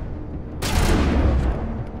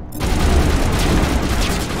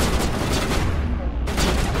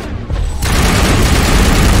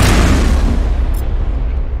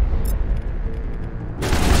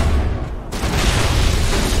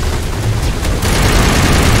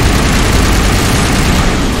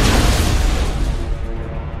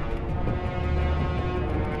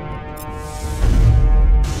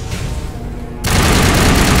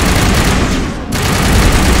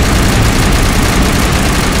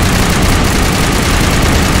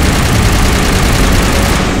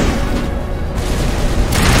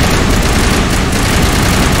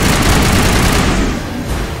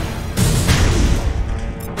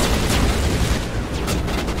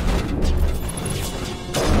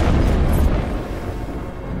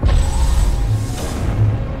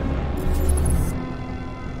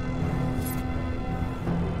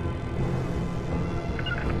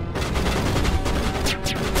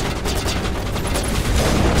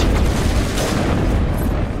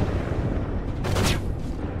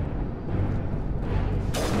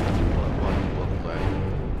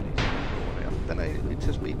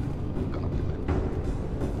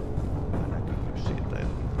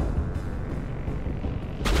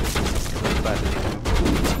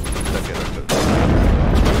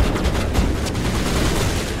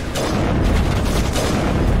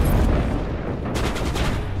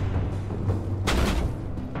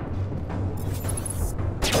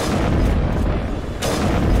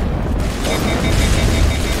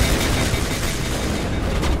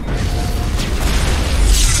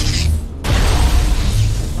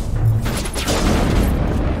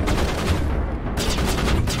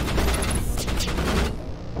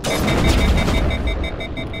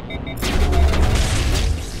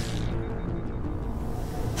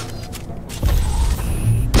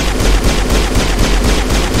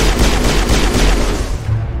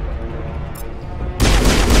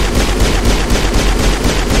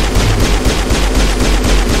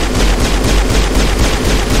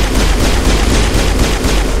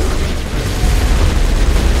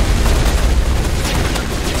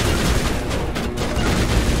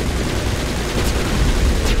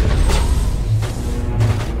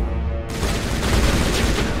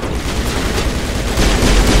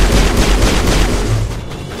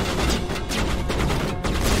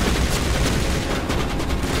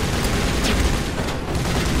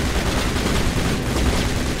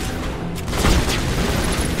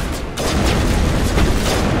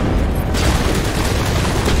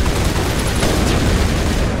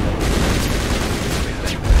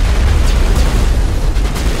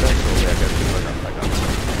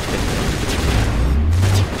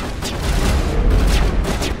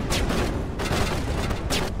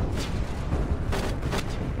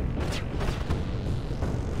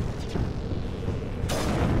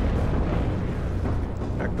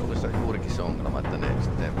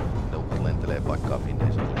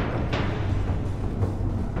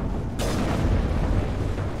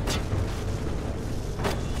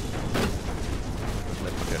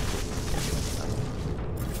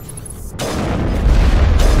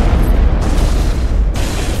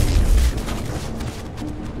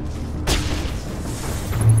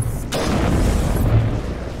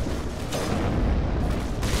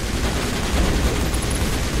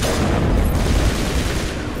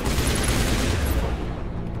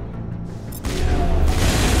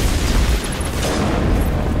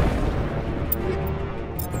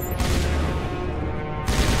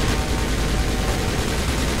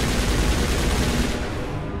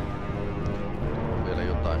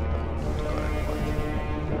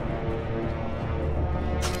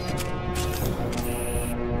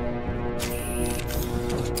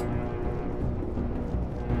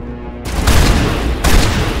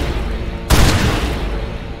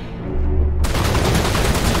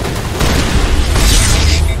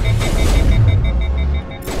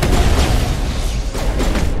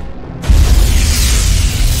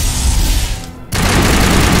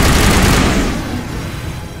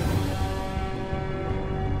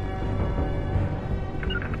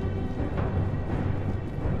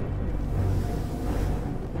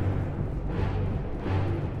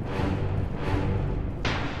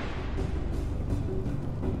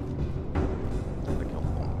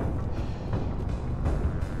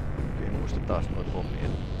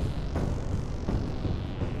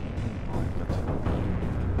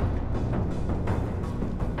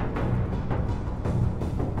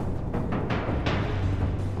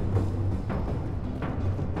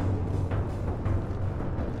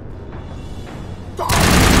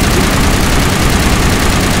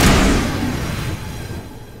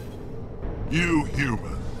 You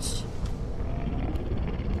humans.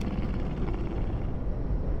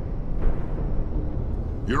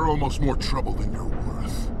 You're almost more trouble than you're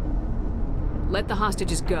worth. Let the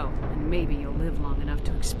hostages go, and maybe you'll live long enough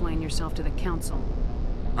to explain yourself to the Council.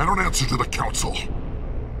 I don't answer to the Council.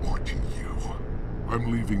 Or to you.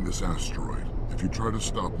 I'm leaving this asteroid. If you try to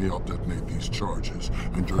stop me, I'll detonate these charges,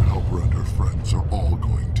 and your helper and her friends are all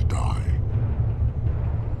going to die.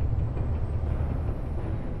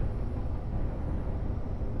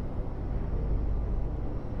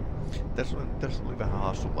 Tässä oli vähän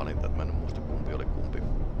hassu valinta, että mä en muista kumpi oli kumpi.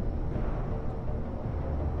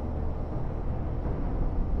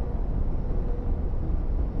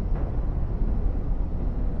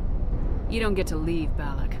 You don't get to leave,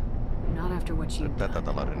 Balak. Not after what you've done.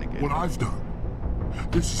 What I've done?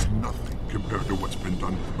 This is nothing compared to what's been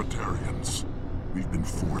done to Batarians. We've been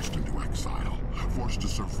forced into exile, forced to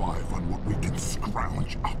survive on what we can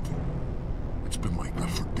scrounge up. It's been like that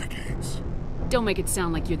for decades. Don't make it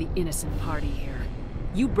sound like you're the innocent party here.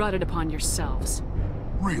 You brought it upon yourselves.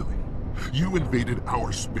 Really? You invaded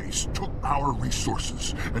our space, took our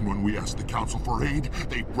resources, and when we asked the Council for aid,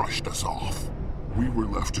 they brushed us off. We were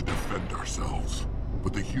left to defend ourselves,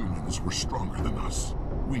 but the humans were stronger than us.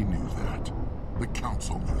 We knew that. The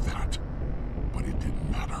Council knew that. But it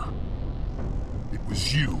didn't matter. It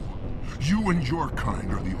was you. You and your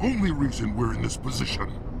kind are the only reason we're in this position.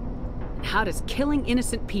 How does killing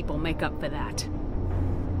innocent people make up for that?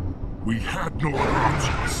 We had no other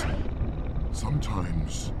options.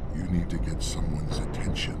 Sometimes you need to get someone's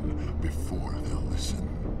attention before they'll listen.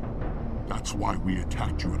 That's why we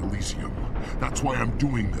attacked you at Elysium. That's why I'm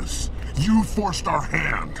doing this. You forced our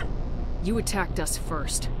hand. You attacked us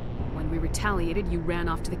first. When we retaliated, you ran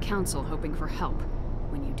off to the Council hoping for help.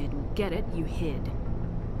 When you didn't get it, you hid.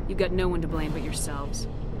 You've got no one to blame but yourselves.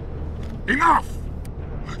 Enough!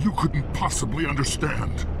 You couldn't possibly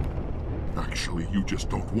understand. Actually, you just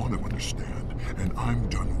don't want to understand, and I'm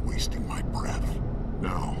done wasting my breath.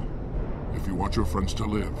 Now, if you want your friends to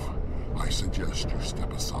live, I suggest you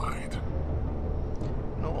step aside.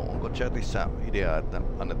 No, onko chatissa idea, että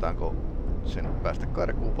annetaanko sen päästä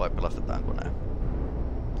karkuun vai pelastetaanko nää?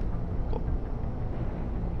 Onko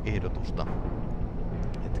ehdotusta,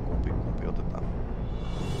 että kumpi otetaan?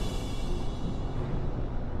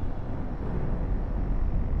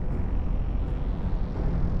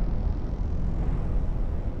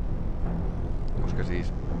 Koska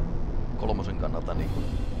siis kolmosen kannalta niin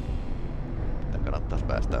kannattaisi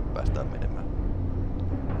päästää menemään.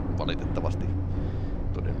 Valitettavasti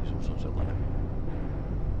todellisuus on sellainen.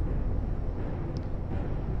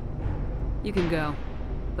 You can go,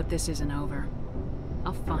 but this isn't over.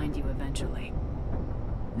 I'll find you eventually.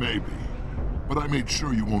 Maybe, but I made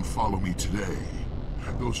sure you won't follow me today.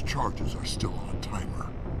 Those charges are still on a timer.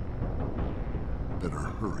 Better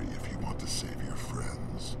hurry if you want to save your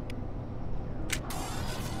friends.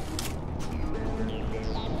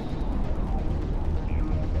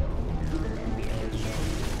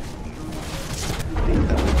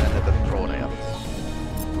 Näitä droneja.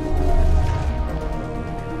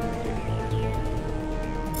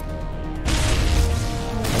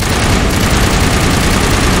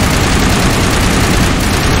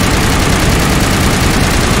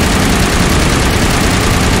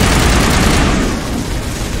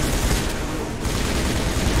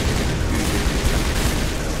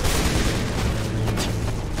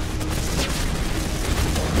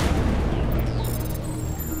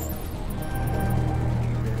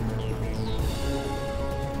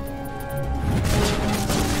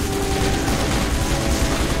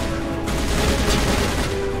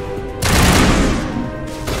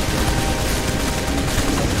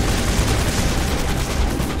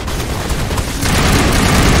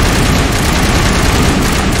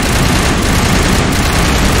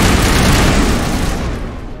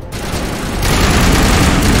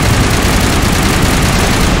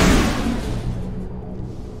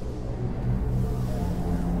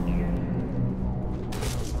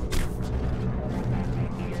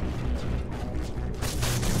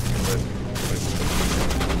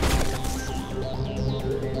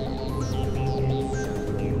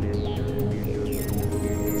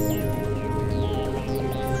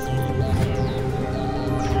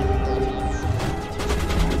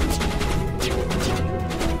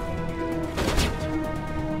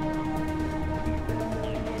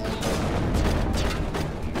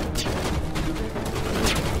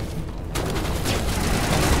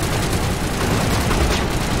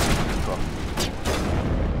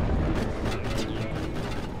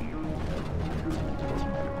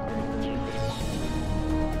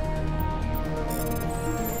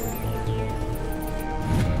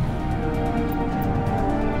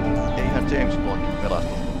 James Bondin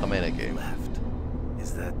pelastus, mutta melkein. Left.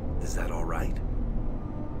 Is that all right?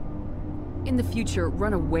 In the future,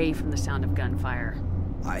 run away from the sound of gunfire.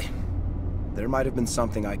 There might have been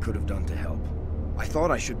something I could have done to help. I thought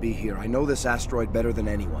I should be here. I know this asteroid better than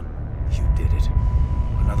anyone. You did it.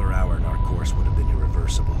 Another hour and our course would have been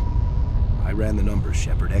irreversible. I ran the numbers,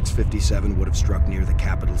 Shepard. X-57 would have struck near the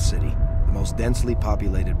capital city, the most densely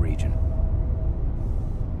populated region.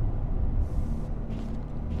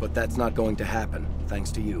 But that's not going to happen,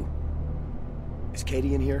 thanks to you. Is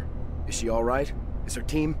Katie in here? Is she all right? Is her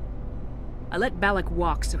team? I let Balak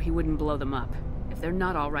walk so he wouldn't blow them up. If they're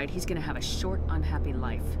not all right, he's gonna have a short, unhappy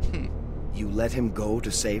life. You let him go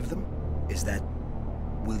to save them? Is that...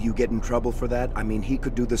 Will you get in trouble for that? I mean, he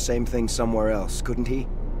could do the same thing somewhere else, couldn't he?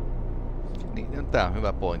 Niin, tää on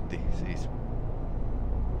hyvä pointti, siis.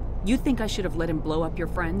 You think I should have let him blow up your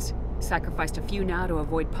friends? Sacrificed a few now to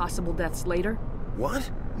avoid possible deaths later?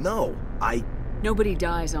 What? No, Nobody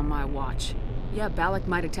dies on my watch. Yeah, Balak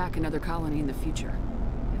might attack another colony in the future.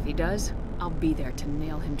 If he does, I'll be there to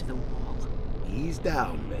nail him to the wall. Ease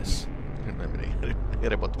down, miss.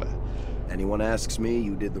 Anyone asks me,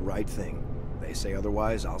 you did the right thing. They say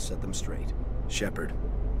otherwise, I'll set them straight. Shepard,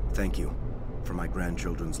 thank you for my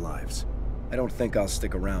grandchildren's lives. I don't think I'll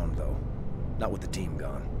stick around, though. Not with the team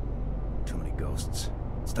gone. Too many ghosts.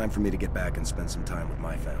 It's time for me to get back and spend some time with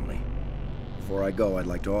my family. Before I go, I'd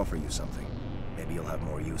like to offer you something. Maybe you'll have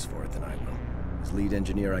more use for it than I will. As lead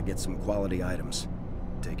engineer, I get some quality items.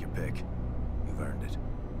 Take your pick. You've earned it.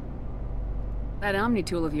 That Omni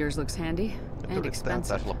tool of yours looks handy and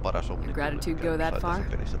expensive. Your gratitude go that far?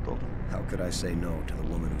 How could I say no to the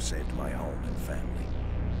woman who saved my home and family?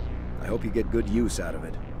 I hope you get good use out of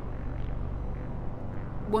it.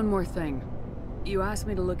 One more thing. You asked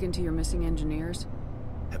me to look into your missing engineers?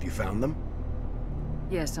 Have you found them?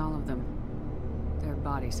 Yes, all of them. Their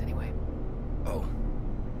bodies, anyway. Oh.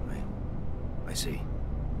 I see.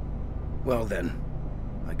 Well then,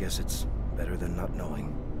 I guess it's better than not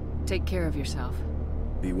knowing. Take care of yourself.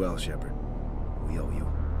 Be well, Shepard. We owe you.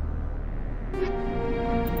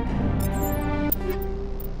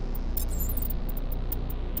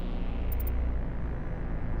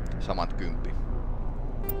 Samat 10.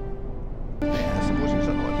 Tässä voisin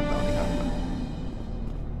sanoa, että tää on ihan hyvä.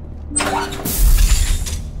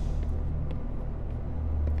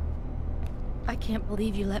 I can't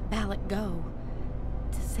believe you let Balak go.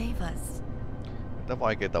 To save us. Mitä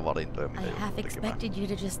vaikeita valintoja, mitä I half expected you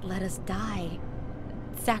to just let us die.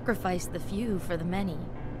 Sacrifice the few for the many.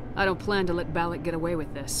 I don't plan to let Balak get away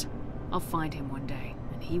with this. I'll find him one day,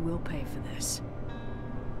 and he will pay for this.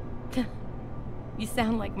 You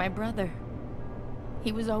sound like my brother.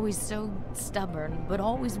 He was always so stubborn, but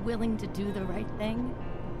always willing to do the right thing,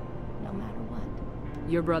 no matter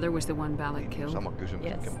what. Your brother was the one Balak killed?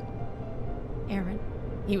 Yes. Aaron.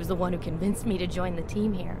 He was the one who convinced me to join the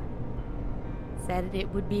team here. Said it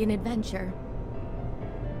would be an adventure.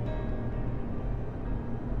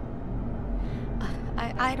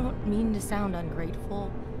 I don't mean to sound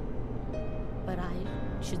ungrateful, but I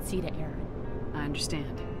should see to Aaron. I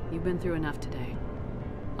understand. You've been through enough today.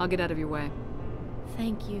 I'll get out of your way.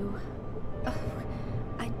 Thank you. Oh,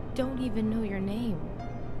 I don't even know your name.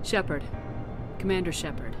 Shepard. Commander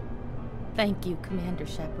Shepard. Thank you, Commander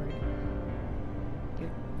Shepard.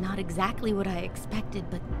 You're not exactly what I expected,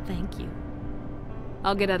 but thank you.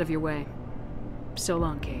 I'll get out of your way. So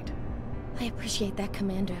long, Kate. I appreciate that,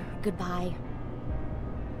 Commander. Goodbye.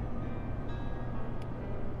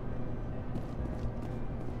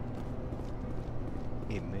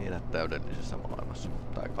 Emme elä täydellisessä maailmassa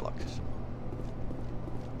tai galaksissa.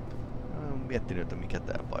 Olen miettinyt, että mikä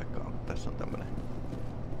tää paikka on. Tässä on tämmönen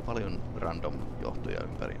paljon random johtoja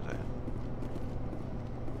ympärinsä.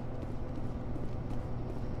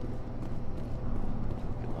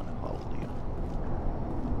 Jonkinlainen hallio.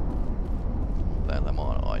 Täällä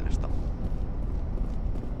maan aineesta.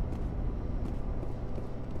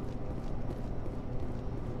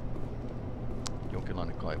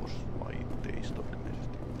 Jonkinlainen kaivoslaitteisto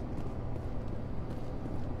ilmeisesti.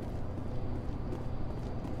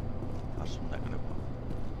 Hassun näköinen vaan.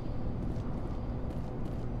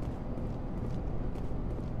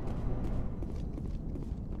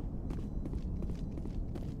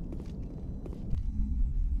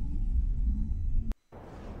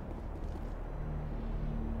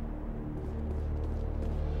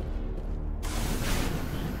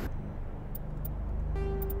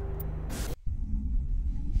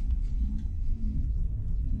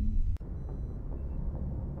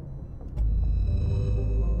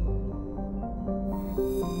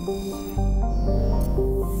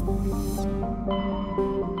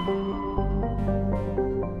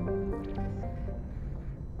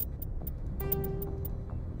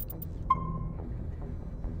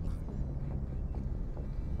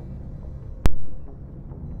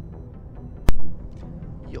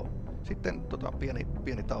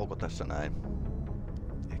 pieni tauko tässä näin.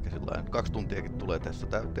 Ehkä sillain 2 tuntiakin tulee tässä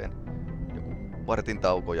täyteen. Joku vartin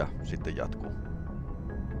tauko ja sitten jatkuu.